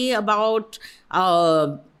does say about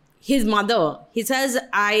his mother. He says,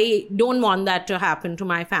 I don't want that to happen to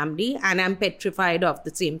my family. And I'm petrified of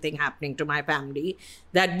the same thing happening to my family.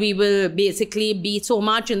 That we will basically be so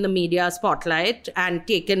much in the media spotlight and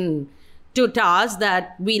taken to task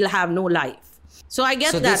that we'll have no life. So I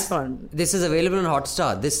get that fun. This is available on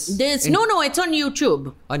Hotstar. No, it's on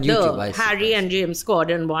YouTube. On YouTube, the Harry and James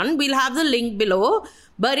Corden one. We'll have the link below.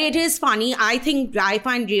 But it is funny. I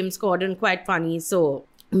find James Corden quite funny. So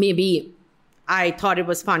maybe I thought it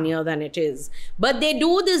was funnier than it is. But they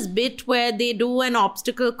do this bit where they do an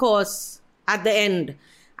obstacle course at the end.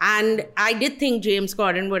 And I did think James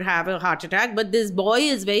Corden would have a heart attack. But this boy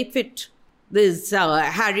is very fit. This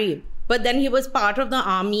Harry. But then he was part of the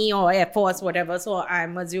army or Air Force, whatever. So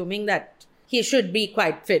I'm assuming that he should be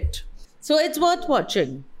quite fit. So it's worth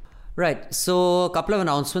watching. Right. So a couple of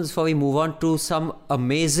announcements before we move on to some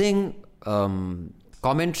amazing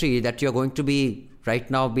commentary that you're going to be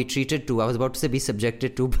treated to. I was about to say be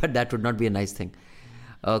subjected to, but that would not be a nice thing.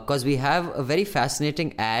 Because we have a very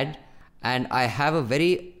fascinating ad, and I have a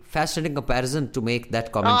very fascinating comparison to make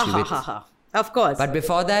that commentary with. Of course. But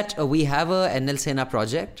before that, we have a NL Sena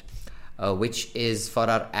project. Which is for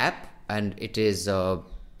our app, and it is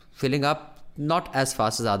filling up not as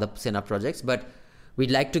fast as other Sena projects, but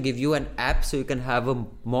we'd like to give you an app so you can have a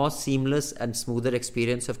more seamless and smoother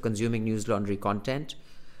experience of consuming News Laundry content.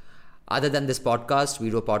 Other than this podcast,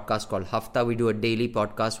 we do a podcast called Hafta. We do a daily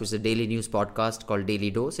podcast, which is a daily news podcast called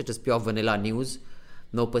Daily Dose. It is pure vanilla news,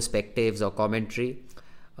 no perspectives or commentary.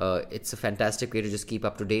 It's a fantastic way to just keep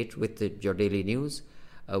up to date with your daily news.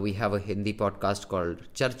 We have a Hindi podcast called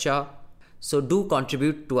Charcha. So do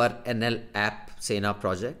contribute to our NL app Sena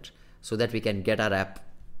project so that we can get our app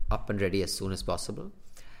up and ready as soon as possible.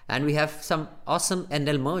 And we have some awesome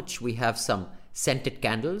NL merch. We have some scented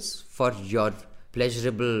candles for your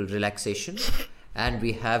pleasurable relaxation. And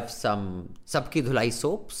we have some Sabki Dhulai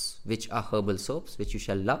soaps, which are herbal soaps, which you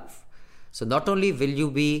shall love. So not only will you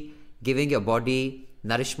be giving your body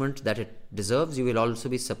nourishment that it deserves, you will also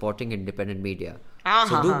be supporting independent media.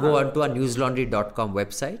 So do go onto our newslaundry.com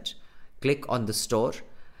website, click on the store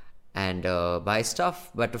and buy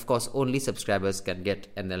stuff. But of course, only subscribers can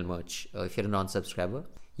get NL merch. If you're a non-subscriber,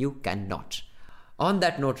 you cannot. On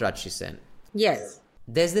that note, Rajshri Sen. Yes.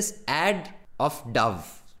 There's this ad of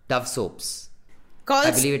Dove soaps.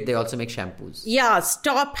 I believe they also make shampoos. Yeah,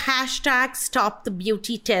 stop the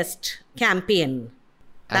beauty test campaign.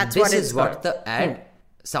 That's what this is what the ad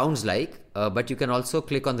sounds like. But you can also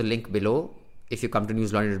click on the link below. If you come to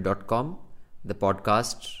newslaundry.com, the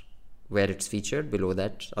podcast where it's featured, below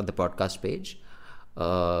that on the podcast page,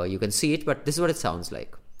 you can see it, but this is what it sounds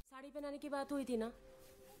like. Sari पहनाने की बात हुई थी ना,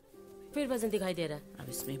 फिर वजन दिखाई दे रहा है, अब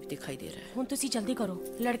इसमें भी दिखाई दे रहा है। हुन तुसी जल्दी करो,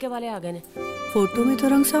 लड़के वाले आ गए ने। फोटो में तो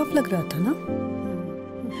रंग साफ लग रहा था ना।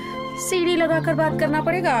 सीढ़ी लगाकर बात करना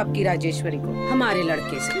पड़ेगा आपकी राजेश्वरी को, हमारे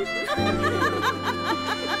लड़के से।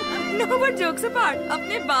 नो बट जोक्स अपार्ट,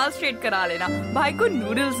 अपने बाल स्ट्रेट करा लेना, भाई को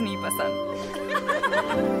नूडल्स नहीं पसंद।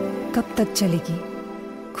 कब तक चलेगी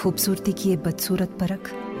खूबसूरती की ये बदसूरत परख?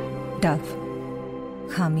 डव,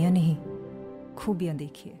 खामियां नहीं, खूबियां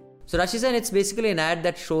देखिए. So Rajshri Sen, it's basically an ad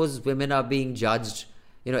that shows women are being judged.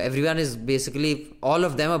 You know, everyone is basically, all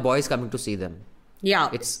of them are boys coming to see them. Yeah.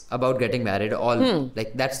 It's about getting married.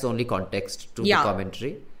 Like that's the only context to the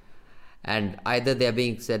commentary. And either they're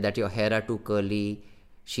being said that your hair are too curly,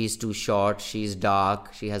 she's too short, she's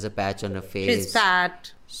dark, she has a patch on her face.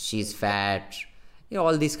 She's fat.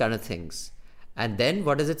 All these kind of things. And then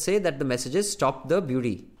what does it say? That the message is stop the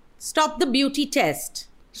beauty. Stop the beauty test.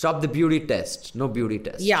 Stop the beauty test. No beauty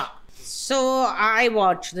test. Yeah. So I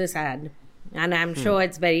watched this ad and I'm sure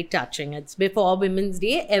it's very touching. It's before Women's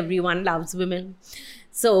Day. Everyone loves women.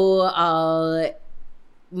 So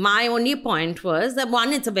my only point was that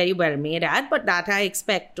one, it's a very well-made ad, but that I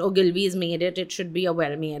expect Ogilvy's made it. It should be a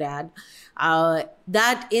well-made ad.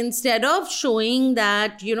 That instead of showing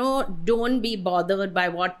that, don't be bothered by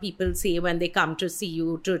what people say when they come to see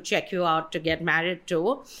you, to check you out, to get married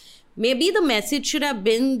to, maybe the message should have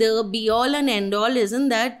been the be-all and end-all isn't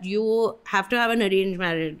that you have to have an arranged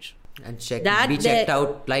marriage. And be checked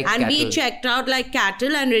out like cattle. And be checked out like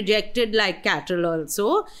cattle and rejected like cattle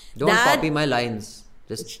also. Don't copy my lines.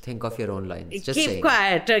 Just think of your own lines. Just keep saying.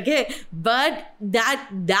 Quiet, okay? But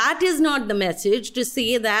that is not the message to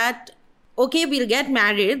say that, okay, we'll get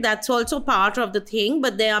married. That's also part of the thing.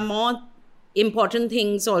 But there are more important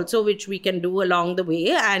things also which we can do along the way.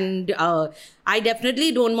 And I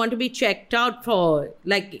definitely don't want to be checked out for,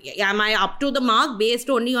 am I up to the mark based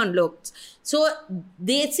only on looks? So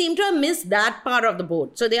they seem to have missed that part of the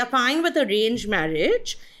boat. So they are fine with arranged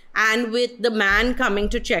marriage. And with the man coming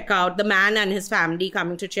to check out, the man and his family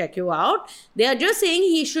coming to check you out, they are just saying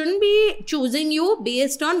he shouldn't be choosing you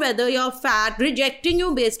based on whether you're fat, rejecting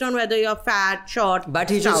you based on whether you're fat, short. But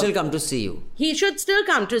he should still come to see you. He should still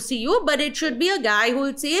come to see you, but it should be a guy who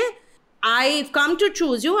will say, I've come to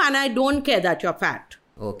choose you and I don't care that you're fat.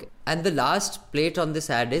 Okay. And the last plate on this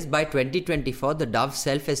ad is, by 2024, the Dove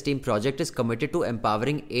Self-Esteem Project is committed to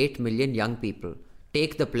empowering 8 million young people.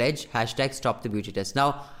 Take the pledge, #stop the beauty test.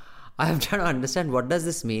 Now, I'm trying to understand, what does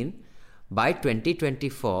this mean? By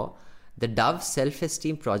 2024, the Dove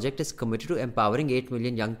Self-Esteem Project is committed to empowering 8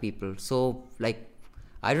 million young people. So,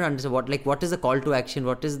 I don't understand what is the call to action?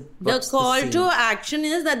 The call to action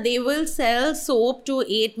is that they will sell soap to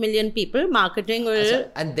 8 million people. Marketing will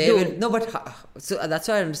so that's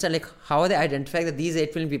why I understand, how are they identifying that these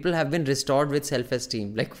 8 million people have been restored with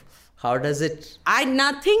self-esteem? How does it?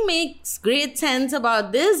 Nothing makes great sense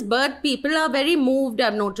about this, but people are very moved.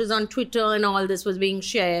 I've noticed on Twitter and all this was being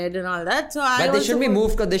shared and all that. But they shouldn't be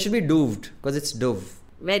moved, because they should be doved, because it's dove.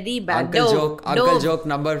 Very bad. Uncle joke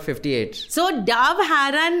number 58. So Dove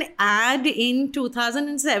had an ad in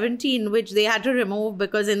 2017 which they had to remove,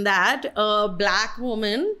 because in that a black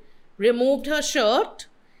woman removed her shirt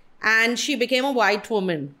and she became a white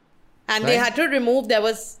woman. And they had to remove, there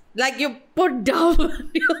was... you put Dove,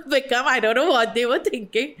 you become, I don't know what they were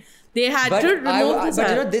thinking. They had to remove this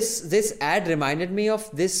ad. But this ad reminded me of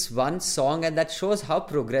this one song, and that shows how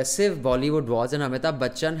progressive Bollywood was. And Amitabh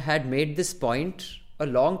Bachchan had made this point a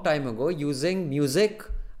long time ago using music,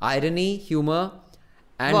 irony, humor,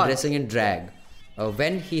 and dressing in drag.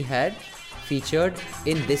 When he had featured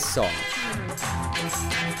in this song.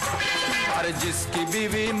 अरे जिसकी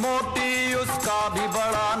बीवी मोटी उसका भी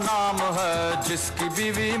बड़ा नाम है जिसकी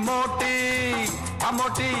बीवी मोटी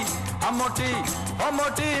मोटी मोटी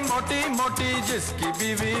मोटी मोटी मोटी जिसकी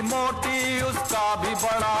बीवी मोटी उसका भी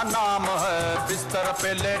बड़ा नाम है बिस्तर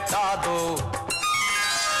पे लेटा दो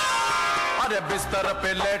अरे बिस्तर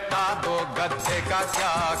पे लेटा दो गद्दे का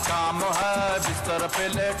क्या काम है बिस्तर पे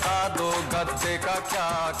लेटा दो गद्दे का क्या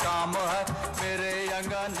काम है मेरे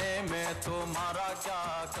अंगने में तुम्हारा क्या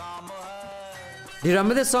काम है. Do you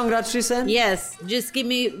remember this song, Rajshri Sen? Yes. जिसकी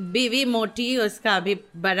बीवी मोटी उसका भी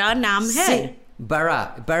बड़ा नाम है.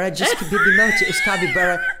 बड़ा जिसकी बीवी मोटी उसका भी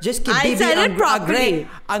बड़ा जिसकी बीवी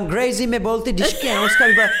अंग्रेजी में बोलती जिसके हैं उसका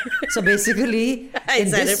भी बड़ा. So basically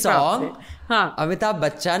in this song Amitabh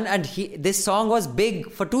Bachchan, and this song was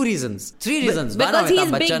big for 2 reasons. 3 reasons. Because he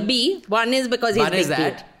is Big B. One is because he is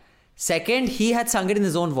Big B. Second, he had sung it in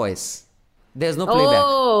his own voice. There's no playback.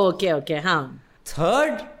 Oh, okay.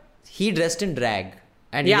 Third, he dressed in drag.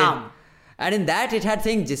 And and in that it had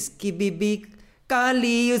thing जिसकी बीबी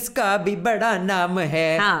काली उसका भी बड़ा नाम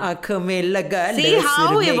है आँखों में लगा ले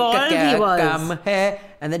सिर में क्या काम है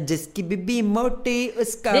and then जिसकी बीबी मोटी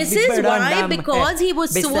उसका भी बड़ा नाम है because he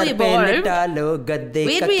was so evolved.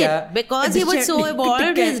 Wait, because he was so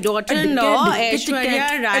evolved, his daughter-in-law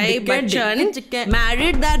Aishwarya Rai Bachchan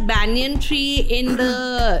married that banyan tree in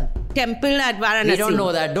the temple at Varanasi. We don't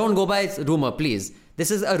know that. Don't go by rumor, please. This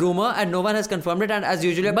is a rumor and no one has confirmed it, and as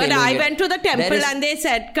usual... But I went to the temple and they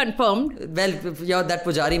said confirmed. Well, that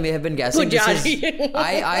Pujari may have been guessing. Pujari.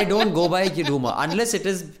 I don't go by rumor unless it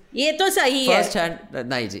is... ये तो सही है. First hand,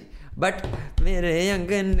 nahi ji. But...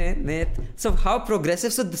 So how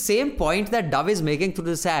progressive... So the same point that Dove is making through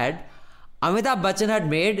this ad, Amitabh Bachchan had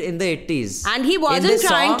made in the 80s. And he wasn't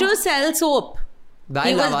trying to sell soap.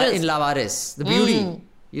 In Lavaris. The beauty.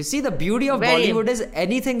 You see, the beauty of Bollywood is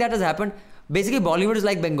anything that has happened. Basically, Bollywood is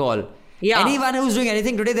like Bengal. Yeah. Anyone who's doing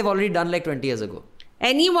anything today, they've already done like 20 years ago.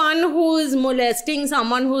 Anyone who's molesting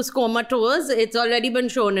someone who's comatose, it's already been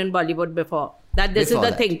shown in Bollywood before. That this is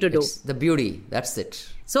the thing to do. It's the beauty. That's it.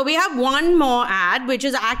 So we have one more ad, which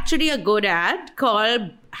is actually a good ad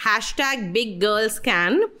called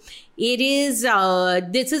 #BigGirlScan. It is,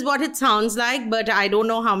 this is what it sounds like, but I don't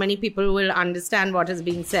know how many people will understand what is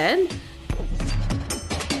being said.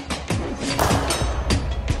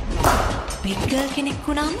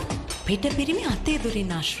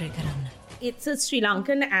 It's a Sri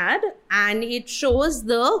Lankan ad, and it shows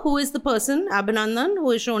who is the person, Abhinandan, who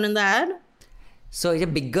is shown in the ad. So, it's a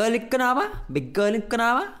big girl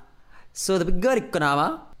ikkanava. So, the big girl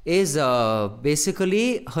ikkanava is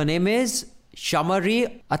basically, her name is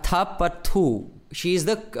Shamari Athapathu. She is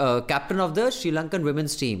the captain of the Sri Lankan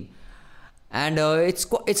women's team. And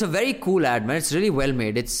it's a very cool ad, man. It's really well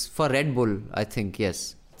made. It's for Red Bull, I think,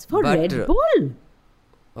 yes. It's for Red Bull?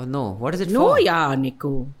 Oh, no. What is it for? No, yeah,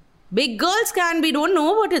 Niku. Big girls we don't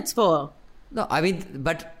know what it's for. No, I mean,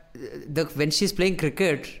 but when she's playing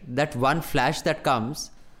cricket, that one flash that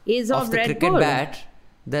comes is of the Red cricket Bull. Bat.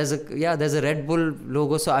 There's a Red Bull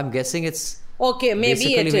logo, so I'm guessing it's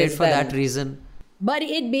maybe it is made for that reason. But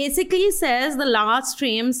it basically says, the last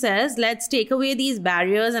frame says, let's take away these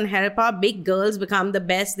barriers and help our big girls become the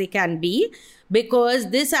best they can be.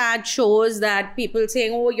 Because this ad shows that people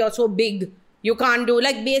saying, oh, you're so big, you can't do.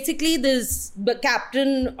 Like basically the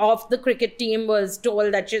captain of the cricket team was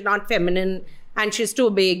told that she's not feminine and she's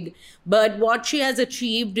too big. But what she has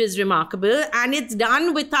achieved is remarkable. And it's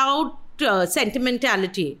done without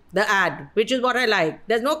sentimentality, the ad, which is what I like.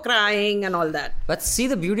 There's no crying and all that. But see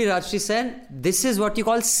the beauty, Rajshri Sen, this is what you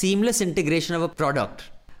call seamless integration of a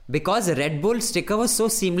product. Because Red Bull sticker was so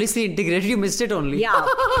seamlessly integrated, you missed it only. Yeah,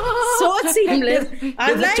 so seamless.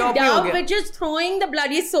 Unlike Dove, which is throwing the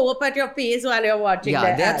bloody soap at your face while you're watching.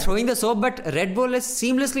 Yeah, they're throwing the soap, but Red Bull is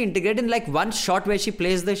seamlessly integrated in like one shot where she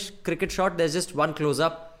plays the cricket shot. There's just one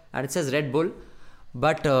close-up and it says Red Bull.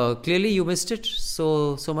 But clearly you missed it.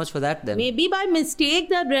 So much for that then. Maybe by mistake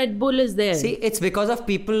that Red Bull is there. See, it's because of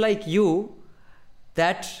people like you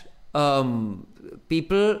that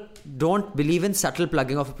people don't believe in subtle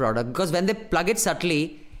plugging of a product. Because when they plug it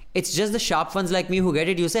subtly, it's just the sharp ones like me who get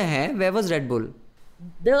it. You say, hey, where was Red Bull?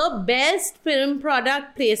 The best film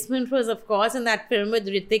product placement was, of course, in that film with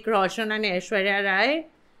Hrithik Roshan and Aishwarya Rai.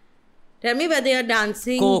 Tell me where they are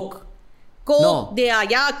dancing. Coke. No. They are.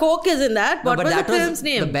 Yeah, Coke is in that. What was the film's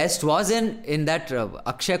name? The best was in that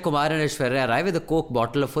Akshay Kumar and Aishwarya Rai with the Coke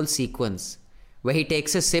bottle, a full sequence. Where he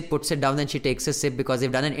takes a sip, puts it down, then she takes a sip because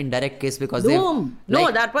they've done an indirect kiss because they've...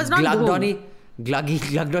 No, that was not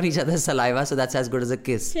glugged on each other's saliva, so that's as good as a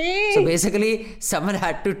kiss. Hey. So basically, someone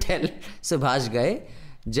had to tell Subhash Ghai,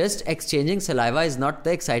 just exchanging saliva is not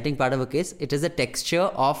the exciting part of a kiss. It is the texture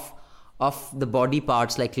of the body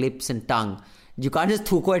parts like lips and tongue. You can't just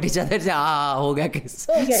thuko at each other and say, ho gaya kiss.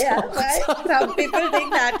 Okay, some people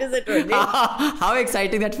think that is it only. How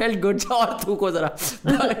exciting, that felt good. Or thuko zara.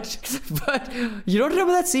 But you don't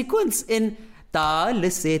remember that sequence in Taal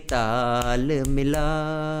Se Taal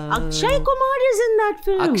Mila? Akshay Kumar is in that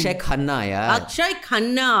film. Akshay Khanna, yeah. Akshay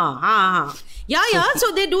Khanna. Yeah.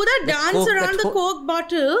 So they do that dance around the Coke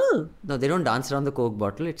bottle. No, they don't dance around the Coke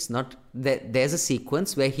bottle. It's not... There's a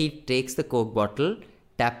sequence where he takes the Coke bottle,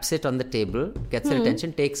 taps it on the table, gets her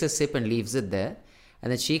attention, takes a sip and leaves it there.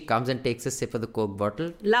 And then she comes and takes a sip of the Coke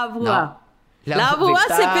bottle. Love hua. Love hua,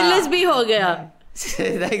 syphilis bhi ho gaya.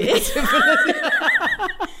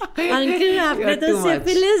 Uncle, aapne to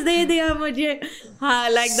syphilis de diya mujhe.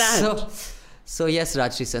 Like that. So yes,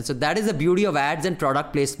 Rajshri Sen. So that is the beauty of ads and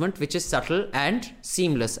product placement, which is subtle and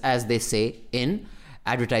seamless, as they say in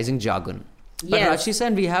advertising jargon. But yes. Rajshri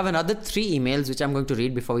Sen, we have another 3 emails which I'm going to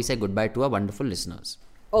read before we say goodbye to our wonderful listeners.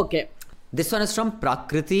 Okay. This one is from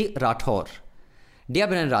Prakriti Rathore. Dear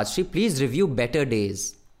Ben and Rajshri, please review Better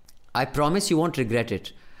Days. I promise you won't regret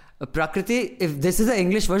it. Prakriti, if this is the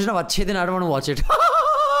English version of Achhe Din, I don't want to watch it.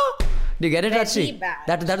 Do you get it, Rajshri?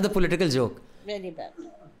 That is the political joke. Very bad.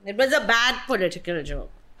 It was a bad political joke.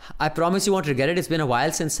 I promise you won't regret it. It's been a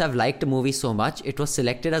while since I've liked a movie so much. It was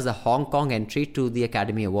selected as a Hong Kong entry to the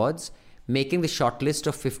Academy Awards, making the shortlist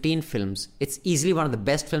of 15 films. It's easily one of the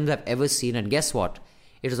best films I've ever seen. And guess what?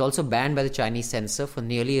 It was also banned by the Chinese censor for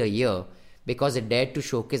nearly a year because it dared to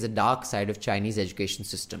showcase the dark side of Chinese education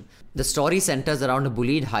system. The story centers around a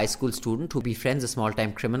bullied high school student who befriends a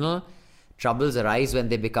small-time criminal. Troubles arise when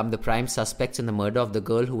they become the prime suspects in the murder of the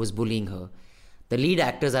girl who was bullying her. The lead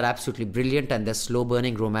actors are absolutely brilliant and their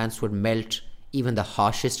slow-burning romance would melt even the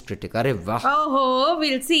harshest critic. Arre wah. Oh,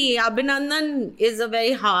 we'll see. Abhinandan is a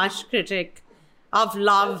very harsh critic of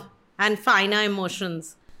love and finer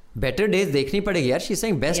emotions. Better Days dekhni padegi yaar. She's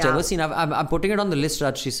saying best ever seen. I'm putting it on the list,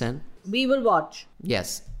 Rajshri Sen. We will watch.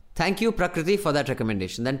 Yes. Thank you, Prakriti, for that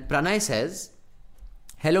recommendation. Then Pranay says,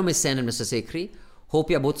 hello, Miss Sen and Mr. Sekhri.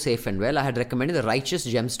 Hope you're both safe and well. I had recommended the righteous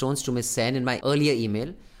gemstones to Miss Sen in my earlier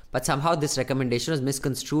email, but somehow this recommendation was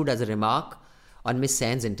misconstrued as a remark on Miss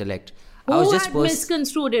Sen's intellect. Who had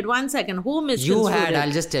misconstrued it? 1 second. Who misconstrued it? You had. it?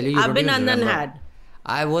 I'll just tell you. Abhinandan had.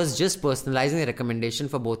 I was just personalizing the recommendation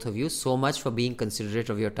for both of you. So much for being considerate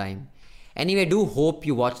of your time. Anyway, do hope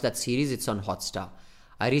you watch that series. It's on Hotstar.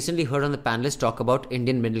 I recently heard on the panelists talk about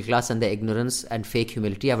Indian middle class and their ignorance and fake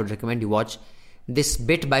humility. I would recommend you watch This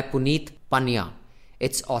Bit by Puneet Panya.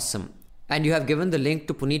 It's awesome. And you have given the link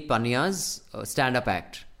to Puneet Panya's stand-up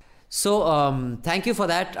act. So, thank you for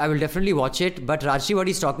that. I will definitely watch it. But Rajshri, what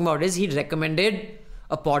he's talking about is he recommended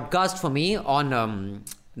a podcast for me on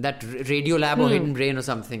that Radio Lab or Hidden Brain or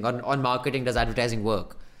something on marketing does advertising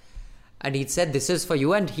work. And he said, this is for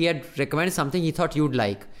you. And he had recommended something he thought you'd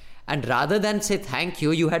like. And rather than say thank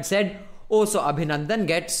you, you had said, oh, so Abhinandan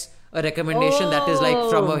gets a recommendation that is like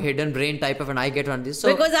from a hidden brain type of, and I get on this.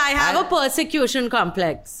 So because I have a persecution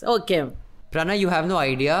complex. Okay. Pranay, you have no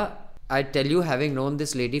idea. I tell you, having known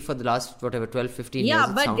this lady for the last, 12, 15 years.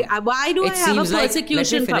 Yeah, but why do I have a persecution complex?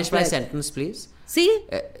 Let me finish my sentence, please. See?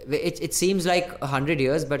 It seems like 100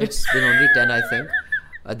 years, but it's been only 10, I think.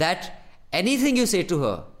 That anything you say to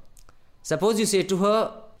her, suppose you say to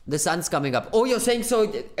her, the sun's coming up. Oh, you're saying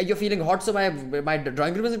so, you're feeling hot, so my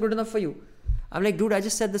drawing room isn't good enough for you. I'm like, dude, I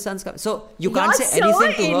just said the sun's coming. So you can't say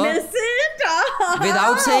anything to her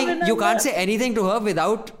without saying, you can't say anything to her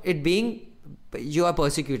without it being, you are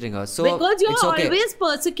persecuting her. So because you're it's okay. Always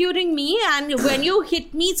persecuting me, and when you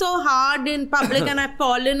hit me so hard in public and I've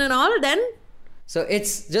fallen and all, then. So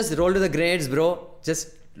it's just roll to the grades, bro. Just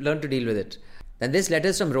learn to deal with it. Then this letter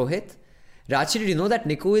is from Rohit. Rajshri, did you know that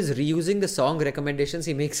Niku is reusing the song recommendations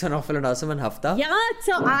he makes on Awful and Awesome and Hafta? Yeah,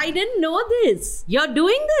 so I didn't know this. You're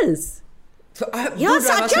doing this. So, you're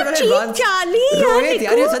such a cheap Charlie. Rohit,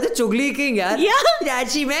 you're such a chugli king, yaar. Yeah.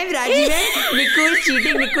 Rajshri ma'am, Niku is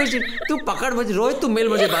cheating, Tu pakad mujhe, Rohit, tu mail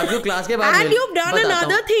mujhe baad, tu class ke baad. And you've done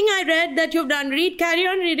another thing I read that you've done. Carry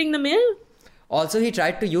on reading the mail. Also, he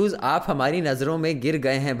tried to use Aap Hamari Nazaron Mein Gir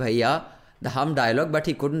Gaye Hain Bhaiya, the hum dialogue, but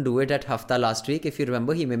he couldn't do it at Hafta last week. If you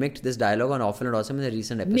remember, he mimicked this dialogue on Awful and Awesome in a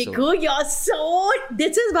recent episode. Niku, you're so...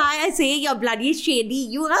 This is why I say you're bloody shady.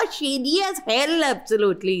 You are shady as hell,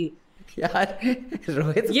 absolutely. Yaar,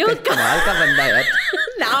 Rohit, you kamal ka banda yaar.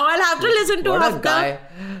 Now I'll have to listen to Hafta.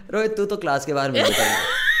 Rohit, tu to class ke baar milta.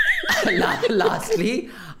 Lastly,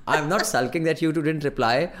 I'm not sulking that you two didn't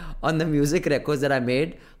reply on the music records that I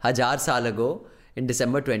made 1000 saal ago in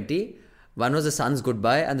December 20. One was The Sun's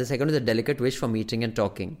Goodbye and the second was A Delicate Wish for Meeting and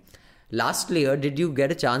Talking. Lastly, did you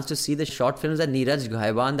get a chance to see the short films that Neeraj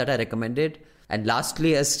Ghaiwan that I recommended? And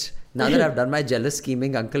lastly, now that I've done my jealous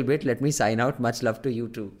scheming uncle bit, let me sign out. Much love to you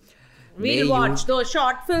too. We'll watch those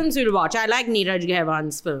short films. We'll watch. I like Neeraj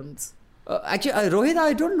Ghaiwan's films. Actually, Rohit,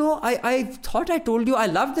 I don't know. I thought I told you I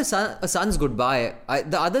loved A Sun's Goodbye.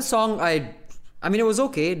 The other song, I mean, it was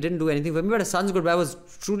okay. It didn't do anything for me. But A Sun's Goodbye was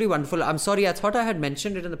truly wonderful. I'm sorry. I thought I had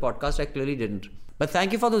mentioned it in the podcast. I clearly didn't. But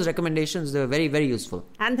thank you for those recommendations. They were very, very useful.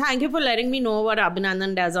 And thank you for letting me know what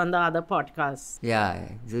Abhinandan does on the other podcast. Yeah.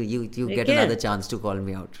 You get another chance to call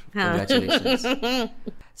me out. Congratulations.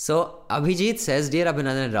 So, Abhijit says, Dear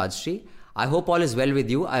Abhinandan and Rajshri, I hope all is well with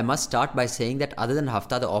you. I must start by saying that other than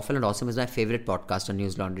Hafta, The Awful and Awesome is my favorite podcast on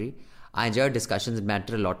News Laundry. I enjoy discussions and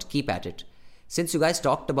banter a lot. Keep at it. Since you guys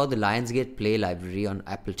talked about the Lionsgate Play Library on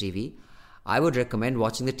Apple TV, I would recommend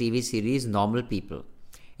watching the TV series Normal People.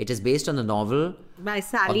 It is based on the novel by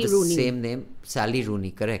Sally of the Rooney. Same name, Sally Rooney,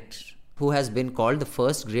 correct, who has been called the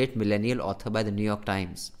first great millennial author by the New York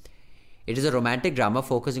Times. It is a romantic drama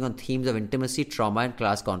focusing on themes of intimacy, trauma and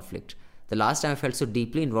class conflict. The last time I felt so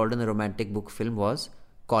deeply involved in a romantic book film was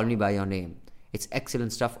Call Me By Your Name. It's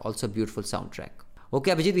excellent stuff, also beautiful soundtrack.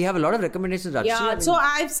 Okay, Abhijit, we have a lot of recommendations. Rajshri. Yeah, so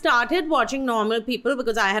I've started watching Normal People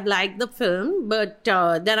because I had liked the film, but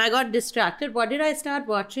then I got distracted. What did I start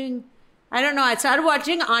watching? I don't know. I started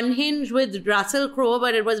watching Unhinged with Russell Crowe,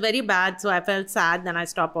 but it was very bad, so I felt sad. Then I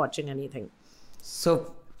stopped watching anything.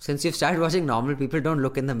 So, since you've started watching Normal People, don't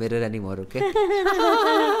look in the mirror anymore, okay?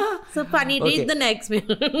 So funny. Okay. Read the next mail.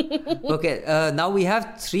 Okay, now we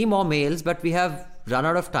have 3 more mails, but we have run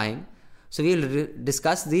out of time. So we'll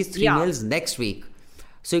discuss these 3 mails next week.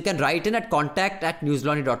 So you can write in at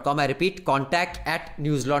contact@newslaundry.com. I repeat,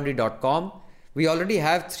 contact@newslaundry.com. We already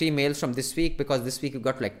have 3 mails from this week because this week we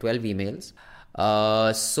got like 12 emails.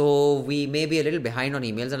 So we may be a little behind on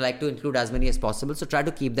emails and I like to include as many as possible. So try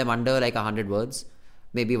to keep them under like 100 words,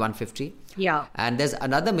 maybe 150. Yeah. And there's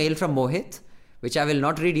another mail from Mohit, which I will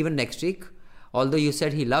not read even next week. Although you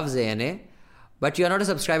said he loves ANA. But you're not a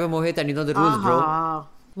subscriber, Mohit, and you know the rules, bro.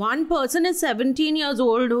 One person is 17 years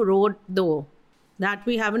old who wrote, though. That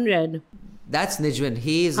we haven't read. That's Nijwin.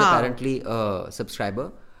 He is apparently a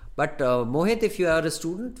subscriber. But Mohit, if you are a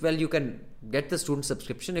student, well, you can get the student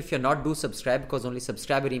subscription. If you're not, do subscribe because only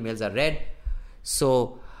subscriber emails are read.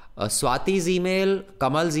 So Swati's email,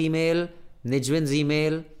 Kamal's email, Nijwin's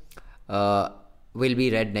email will be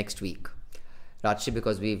read next week. Rajshi,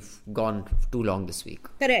 because we've gone too long this week.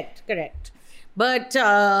 Correct. But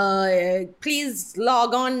please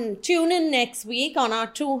tune in next week on our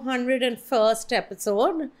 201st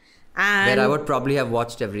episode. And where I would probably have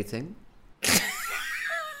watched everything.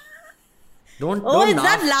 Don't it's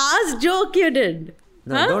laugh. that last joke you did.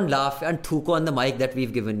 No, don't laugh and thuko on the mic that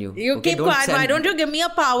we've given you. You keep quiet. Why don't you give me a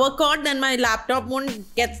power cord? Then my laptop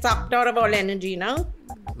won't get sucked out of all energy now.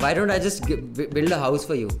 Why don't I just build a house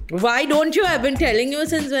for you? Why don't you? I've been telling you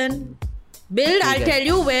since when. Build, I'll tell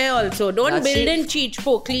you where also. Don't build in Cheech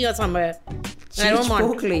Pokli or somewhere. Cheech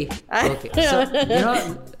Pokli. Okay. So,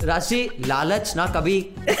 Rashi, lalach na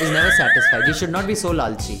kabhi is never satisfied. You should not be so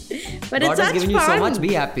lalchi. But God it's has such given fun. you so much.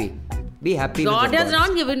 Be happy. Be happy. God has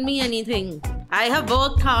not given me anything. I have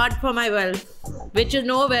worked hard for my wealth, which is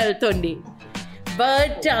no wealth only.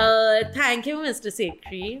 But thank you, Mr.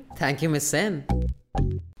 Sekri. Thank you, Miss Sen.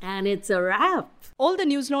 And it's a wrap. All the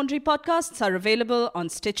News Laundry podcasts are available on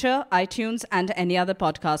Stitcher, iTunes, and any other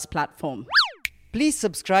podcast platform. Please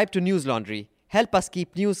subscribe to News Laundry. Help us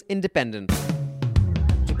keep news independent.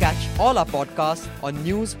 To catch all our podcasts on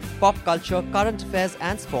news, pop culture, current affairs,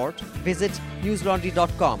 and sport, visit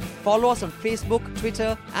newslaundry.com. Follow us on Facebook,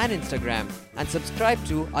 Twitter, and Instagram, and subscribe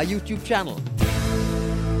to our YouTube channel.